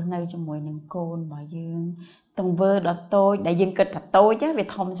តដែលរស់នៅជាមួយនឹងកូនរបស់យើងទង្វើដ៏តូចដែលយើងគិតថាតូចវា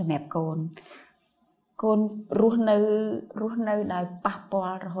ធំសម្រាប់កូនរស់នៅដោយប៉ះពា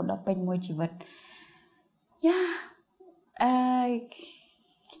ល់រហូតដល់ពេញមួយជីវិត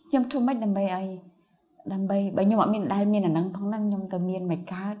ខ្ញុំធ្វើម៉េចដើម្បីបើខ្ញុំអត់មានដែលមានអាហ្នឹងផងហ្នឹងខ្ញុំទៅមានមិន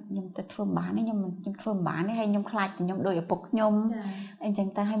កើតខ្ញុំទៅធ្វើមិនបានទេខ្ញុំធ្វើមិនបានទេហើយខ្ញុំខ្លាចតែខ្ញុំដូចឪពុកខ្ញុំអញ្ចឹង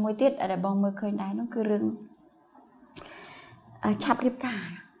តែហើយមួយទៀតដែលបងមើលឃើញដែរនោះគឺរឿងឆាប់រៀបការ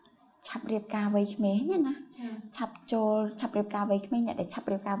វ័យក្មេងណាឆាប់រៀបការវ័យក្មេងអ្នកដែលឆាប់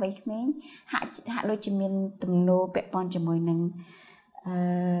រៀបការវ័យក្មេងហាក់ដូចជាមានទំនោរពាក់ព័ន្ធជាមួយនឹង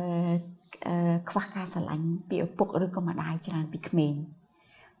ខ្វះការស្រឡាញ់ពីឪពុកឬក៏ម្ដាយច្រើនពីក្មេង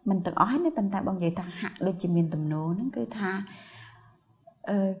មិនទាំងអស់ហ្នឹងប៉ុន្តែបងនិយាយថាហាក់ដូចជាមានទំនោរហ្នឹងគឺថា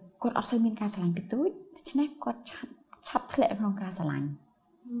គាត់អត់សូវមានការស្រឡាញ់ពីទូចដូច្នេះគាត់ឆាប់ធ្លាក់ក្នុងការស្រឡាញ់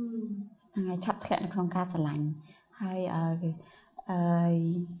ហ្នឹងហើយឆាប់ធ្លាក់នៅក្នុងការស្រឡាញ់ហើយ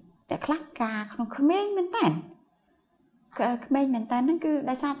តែខ្លះការក្នុងក្មេងមែនតើក្មេងមែនតើហ្នឹងគឺ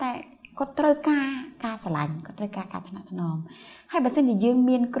ដោយសារតែគាត់ត្រូវការស្រឡាញ់គាត់ត្រូវការថ្នាក់ថ្នមហើយបើសិនជាយើង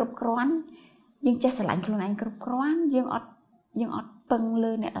មានគ្រប់គ្រាន់យើងចេះស្រឡាញ់ខ្លួនឯងគ្រប់គ្រាន់យើងអត់ពឹង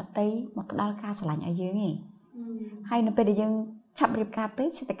លើអ្នកដទៃមកផ្ដល់ការស្រឡាញ់ឲ្យយើងទេហើយនៅពេលដែលយើងឆាប់រៀបការពេក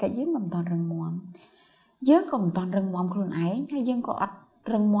សេដ្ឋកិច្ចយើងមិនទាន់រឹងមាំយើងក៏មិនទាន់រឹងមាំខ្លួនឯងហើយយើងក៏អត់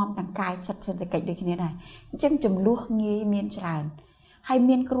រឹងមាំទាំងកាយចិត្តសេដ្ឋកិច្ចដូចគ្នាដែរអញ្ចឹងចំនួនងាយមានច្រើនហើយ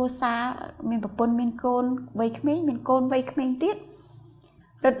មានគ្រួសារមានប្រពន្ធមានកូនវ័យក្មេងមានកូនវ័យក្មេងទៀត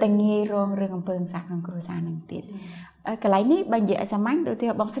រត់តែងាយរងរឿងអំពើហិង្សាក្នុងគ្រួសារនឹងទៀតកន្លែងនេះបើនិយាយឲ្យសាមញ្ញដូចជា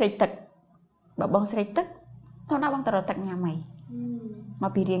បងស្រេកទឹកបើបងស្រេកទឹកតោះណាបងទៅរកទឹកញ៉ាំអីម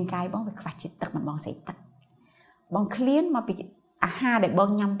កពីរាងកាយបងវាខ្វះជាតិទឹកមិនបងស្រេកទឹកបងឃ្លានមកពីអាហារដែលបង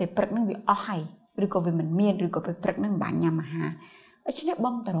ញ៉ាំពេលព្រឹកហ្នឹងវាអស់ហើយឬក៏វាមិនមានឬក៏ពេលព្រឹកហ្នឹងមិនបានញ៉ាំអាហារដូច្នេះប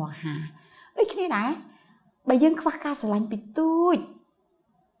ងទៅរកអាហារដូចគ្នាដែរបើយើងខ្វះការស្រឡាញ់ពីទូច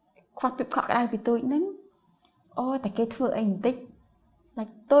ខ្វះភាពកក់ក្ដៅពីទូចហ្នឹងអូតែគេធ្វើអីបន្តិច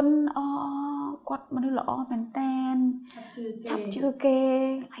like ទុនគាត់មនុស្សល្អមែនតើឆាប់ជឿគេ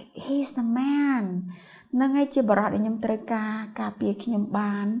like he's the man ហ្នឹងហើយជាបរិបទដែលខ្ញុំត្រូវការពារខ្ញុំ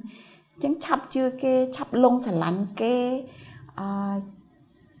បានអញ្ចឹងឆាប់ជឿគេឆាប់លងស្រឡាញ់គេ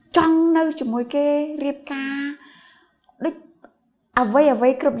ចង់នៅជាមួយគេរៀបការដូចអ្វី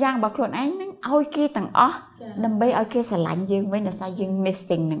គ្រប់យ៉ាងរបស់ខ្លួនឯងនឹងឲ្យគេទាំងអស់ដើម្បីឲ្យគេស្រឡាញ់យើងវិញដោយសារយើង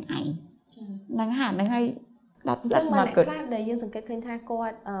missing នឹងឯងហ្នឹងហើយthat's not good ខ្លះដែលយើងសង្កេតឃើញថាគា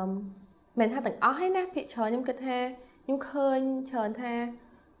ត់មិនថាទាំងអស់ទេណាភាគច្រើនខ្ញុំគិតថាខ្ញុំឃើញច្រើនថា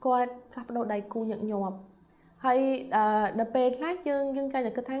គាត់ផ្លាស់ប្ដូរដៃគូញឹកញាប់ហើយដល់ពេលខ្លះយើងតែ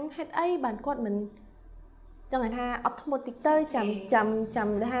គិតថាហេតុអីបានគាត់មិនចង់ថាអត់ធ្មត់តិចទៅចាំ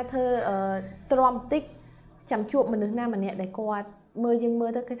ថាធ្វើទ្រាំបន្តិចចាំជួបមនុស្សណាម្នាក់ដែលគាត់យើងមើ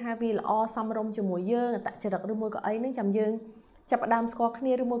លទៅគឺថាវាល្អសមរម្យជាមួយយើងអត្តចរិតឬមួយក៏អីហ្នឹងចាំយើងចាប់ផ្ដើមស្គាល់គ្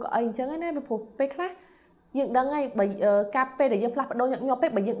នាឬមួយក៏អីអញ្ចឹងណាពីព្រោះពេលខ្លះយើងដឹងហើយបើការពេលដែលយើងផ្លាស់ប្ដូរញឹកញាប់ពេ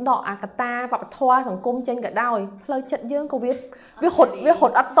កបើយើងដកអាកតាវប្បធម៌សង្គមចេញក៏ដោយផ្លូវចិត្តយើងក៏វាហត់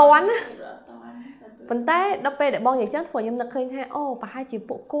អត់តាន់ណាប៉ុន្តែដល់ពេលដែលបងនិយាយចឹងធ្វើខ្ញុំនឹកឃើញថាអូប្រហែលជា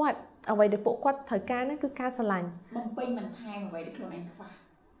ពួកគាត់អ្វីដែលពួកគាត់ត្រូវការហ្នឹងគឺការស្រឡាញ់បំពេញមិនថែមអ្វីដែលខ្លួនឯងខ្វះ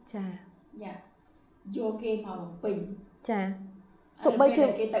ចាយកគេមកបំពេញចាទោះបីជា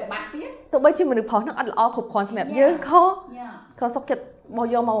គេទៅបាត់ទៀតទោះបីជាមនុស្សប្រុសហ្នឹងអត់ល្អគ្រប់គ្រាន់សម្រាប់យើងក៏សុខចិត្តបោះ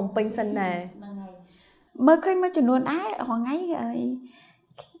យកមកបំពេញសិនដែរហ្នឹងហើយមើលឃើញមួយចំនួនដែររហងៃ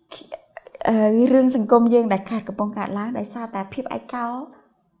រឿងសង្គមយើងដែលកំពុងកើតឡើងដោយសារតែភាពឯកោ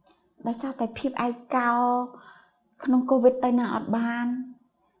ក្នុងកូវីដទៅណាអត់បាន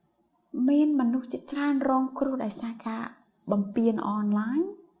មានមនុស្សជាច្រើនរងគ្រោះដោយសារការបំពានអនឡាញ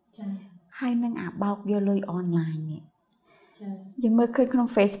ចា៎ហើយនឹងអាបោកយកលុយអនឡាញនេះចា៎យើងមើលឃើញក្នុង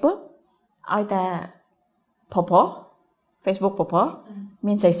Facebook ឲ្យតែFacebook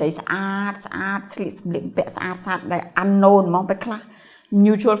មានស្រីស្អាតស្លៀកសម្លៀកបំពាក់ស្អាតដែល unknown ហ្មងពេលខ្លះ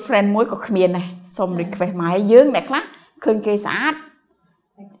mutual friend មួយក៏គ្មានដែរសុំ request មកឲ្យយើងអ្នកខ្លះឃើញគេស្អាត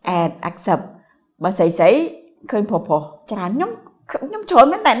add accept បើស្រីឃើញច្រើនខ្ញុំច្រើន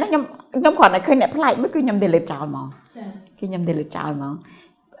មែនតែខ្ញុំគ្រាន់តែឃើញអ្នកប្លែកមួយគឺខ្ញុំ delete ចោលហ្មងចា៎គឺខ្ញុំ delete ចោលហ្មង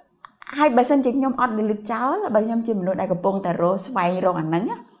ហើយបើសិនជាខ្ញុំអត់ delete ចោលបើខ្ញុំជាមនុស្សដែលកំពុងតែស្វែងរកអាហ្នឹង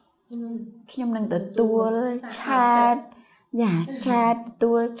ខ្ញុំនឹងទទួល chat ទ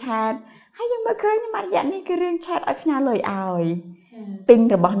ទួល chat ហើយយើងមើលឃើញមួយរយៈនេះគឺរឿង chat ឲ្យផ្ញើលុយឲ្យទិញ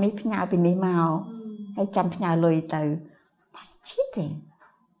របស់នេះផ្ញើពីនេះមកហើយចាំផ្ញើលុយទៅ that's cheating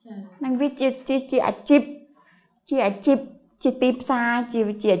នឹងវាជាអាជីពជាទីផ្សារជា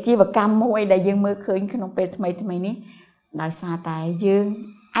អាជីវកម្មមួយដែលយើងមើលឃើញក្នុងពេលថ្មីនេះដោយសារតែយើង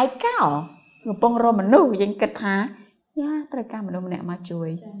ឯកោកំពុងរកមនុស្សយើងគិតថាត្រូវការមនុស្សម្នាក់មកជួយ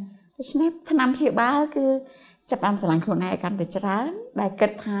ដូច្នេះឆ្នាំព្យាបាលគឺចាប់បានស្រឡាញ់ខ្លួនឯងកាន់តែច្រើនដែលគិ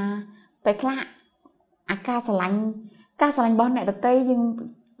តថាពេលខ្លះអាការស្រឡាញ់របស់អ្នកដទៃយើង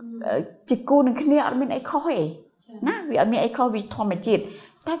ជាគូនឹងគ្នាអត់មានអីខុសទេណាវាអត់មានអីខុសវាធម្មជាតិ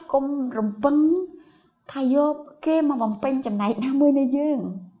តែកុំរំពឹងថាយកគេមកបំពេញចំណែកណាមួយនៃយើង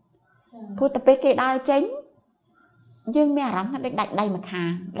ព្រោះតែពេលគេដើរចេញយើងមានអារម្មណ៍ថាដូចដាច់ដៃម្ខាង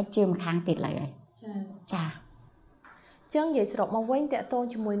ដាច់ជើងម្ខាងទៀតឡើយចាអញ្ចឹងនិយាយសរុបមកវិញតកតង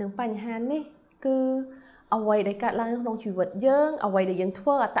ជាមួយនឹងបញ្ហានេះគឺអ្វីដែលកើតឡើងក្នុងជីវិតយើងអ្វីដែលយើងធ្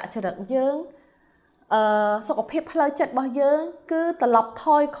វើអត្តចរិតយើងសុខភាពផ្លូវចិត្តរបស់យើងគឺត្រឡប់ថ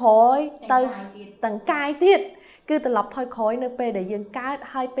យក្រោយទៅទាំងកាយទៀតគឺត្រឡប់ថយក្រោយនៅពេលដែលយើងកើត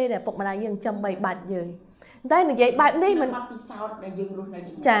ហើយពេលដែលពុកម្ដាយយើងចំបីបាត់យើង តែនិយាយបែបនេះមិនអត់ពិសោធន៍ដែលយើងរស់នៅ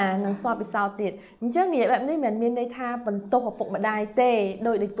ជាមួយចានឹងសតពិសោធន៍ទៀតអញ្ចឹងនិយាយបែបនេះមិនមានន័យថាបន្ទោសឪពុកម្ដាយទេ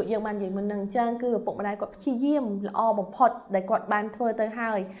ដោយពួកយើងបាននិយាយមុនហ្នឹងអញ្ចឹងគឺឪពុកម្ដាយគាត់ព្យាយាមល្អបំផុតដែលគាត់បានធ្វើទៅ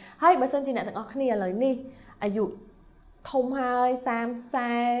ហើយបើសិនជាអ្នកទាំងអស់គ្នាឥឡូវនេះអាយុធំហើយ30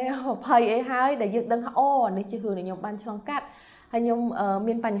 40 20អីហើយដែលយើងដឹងថាអូនេះជារឿងដែលខ្ញុំបានឆ្លងកាត់ហើយខ្ញុំ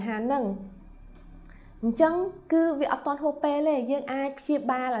មានបញ្ហាហ្នឹងអញ្ចឹងគឺវាអត់ទាន់ហួសពេលទេយើងអាចព្យា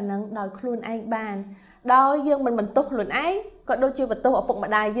បាលអាហ្នឹងដោយខ្លួនឯងបានដោយយើងមិនបន្ទោសខ្លួនឯងក៏ដូចជាបន្ទោសឪពុក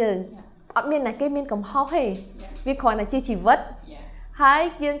ម្ដាយយើងអត់មានណាគេមានកំហុសទេវាគ្រាន់តែជាជីវិតហើយ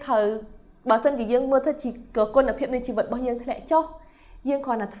យើងត្រូវបើសិនជាយើងមើលទៅជាគុណភាពនៃជីវិតរបស់យើងធ្លាក់ចុះយើងគ្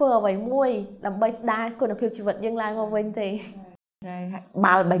រាន់តែធ្វើអ្វីមួយដើម្បីស្ដារគុណភាពជីវិតយើងឡើងមកវិញទេ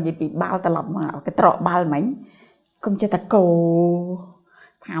បាល់បើនិយាយពីបាល់ត្រឡប់មកកត្រកបាល់មិញកុំចេះតែគោ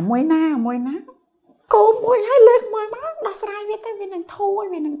ថាមួយណាគោមួយហើយលើកមួយមកដោះស្រាយវាទៅវានឹងធូរ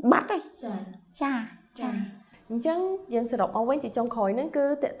វានឹងបាត់ហើយចាអញ្ចឹងយើងសរុបអស់វិញជាចុងក្រោយហ្នឹងគឺ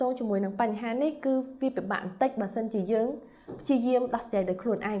តកតងជាមួយនឹងបញ្ហានេះគឺវាពិបាកបន្តិចបើសិនជាយើងព្យាយាមដោះស្រាយដោយខ្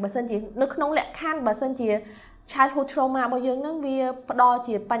លួនឯងបើសិនជានៅក្នុងលក្ខខណ្ឌបើសិនជា childhood trauma របស់យើងហ្នឹងវាផ្ដល់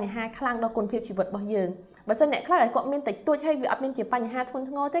ជាបញ្ហាខ្លាំងដល់គុណភាពជីវិតរបស់យើងបើសិនអ្នកខ្លះគាត់មានតិចតួចហើយវាអត់មានជាបញ្ហាធ្ងន់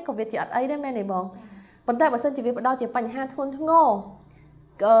ធ្ងរទេក៏វាជាអត់អីដែរមែនទេបងប៉ុន្តែបើសិនជាវាផ្ដល់ជាបញ្ហាធ្ងន់ធ្ងរ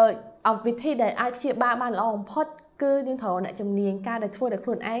វិធីដែលអាចព្យាបាលបានល្អបំផុតគឺយើងត្រូវអ្នកជំនាញការដែលធ្វើដោយខ្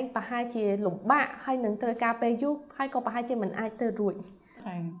លួនឯងប្រហែលជាលំបាកហើយនឹងត្រូវការពេលយូរហើយក៏ប្រហែលជាមិនអាចទៅរួច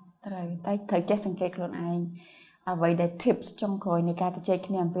ត្រូវតែត្រូវចេះសង្កេតខ្លួនឯងអ្វីដែល tips ចុងក្រោយនៃការជជែក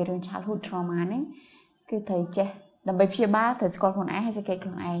គ្នាអំពីរឿង childhood trauma ហ្នឹងគឺត្រូវចេះដើម្បីព្យាបាលត្រូវស្គាល់ខ្លួនឯងហើយសង្កេតខ្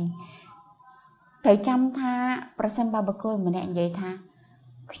លួនឯងត្រូវចាំថាប្រសិនបើបុគ្គលម្នាក់និយាយថា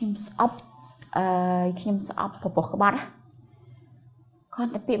ខ្ញុំស្អប់ពពុះក្បត់គា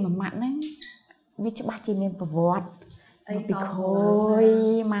ត់តែពាក្យមួយម៉ាត់ហ្នឹងវាច្បាស់ជាមានប្រវត្តិពីខូយ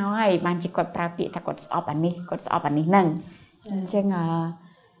មកហើយបានជាគាត់ប្រើពាក្យថាគាត់ស្អប់អានេះគាត់ស្អប់អានេះហ្នឹងអញ្ចឹង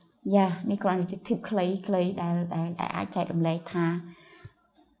នេះគ្រាន់តែជា tip ខ្លីៗដែលអាចចែករំលែកថា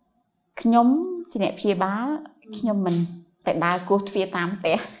ខ្ញុំជាអ្នកព្យាបាលខ្ញុំមិនតែដើរគោះទ្វារតាមផ្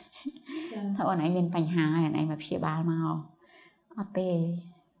ទះថាអូនឯងមានបញ្ហាហើយអូនឯងមកព្យាបាលមកអត់ទេ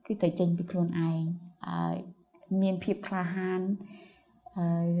គឺត្រូវចេញពីខ្លួនឯងមានភាពក្លាហាន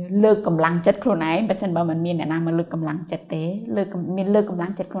លើកកម្លាំងចិត្តខ្លួនឯងបើមិនបើមិនមានអ្នកណាមកលើកកម្លាំងចិត្តទេលើកកម្លាំ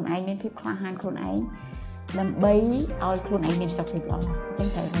ងចិត្តខ្លួនឯងមានភាពក្លាហានខ្លួនឯងដើម្បីឲ្យខ្លួនឯងមានសុខភាពល្អអ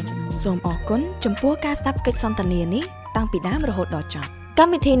ញ្ចឹងត្រូវសូមអរគុណចំពោះការស្ដាប់កិច្ចសន្ទនានេះតាំងពីដើមរហូតដល់ចប់កម្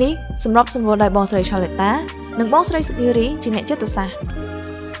មវិធីនេះសម្របសម្រួលដោយបងស្រីឆាឡេតានិងបងស្រីសុធារីជាអ្នកចិត្តសាស្ត្រ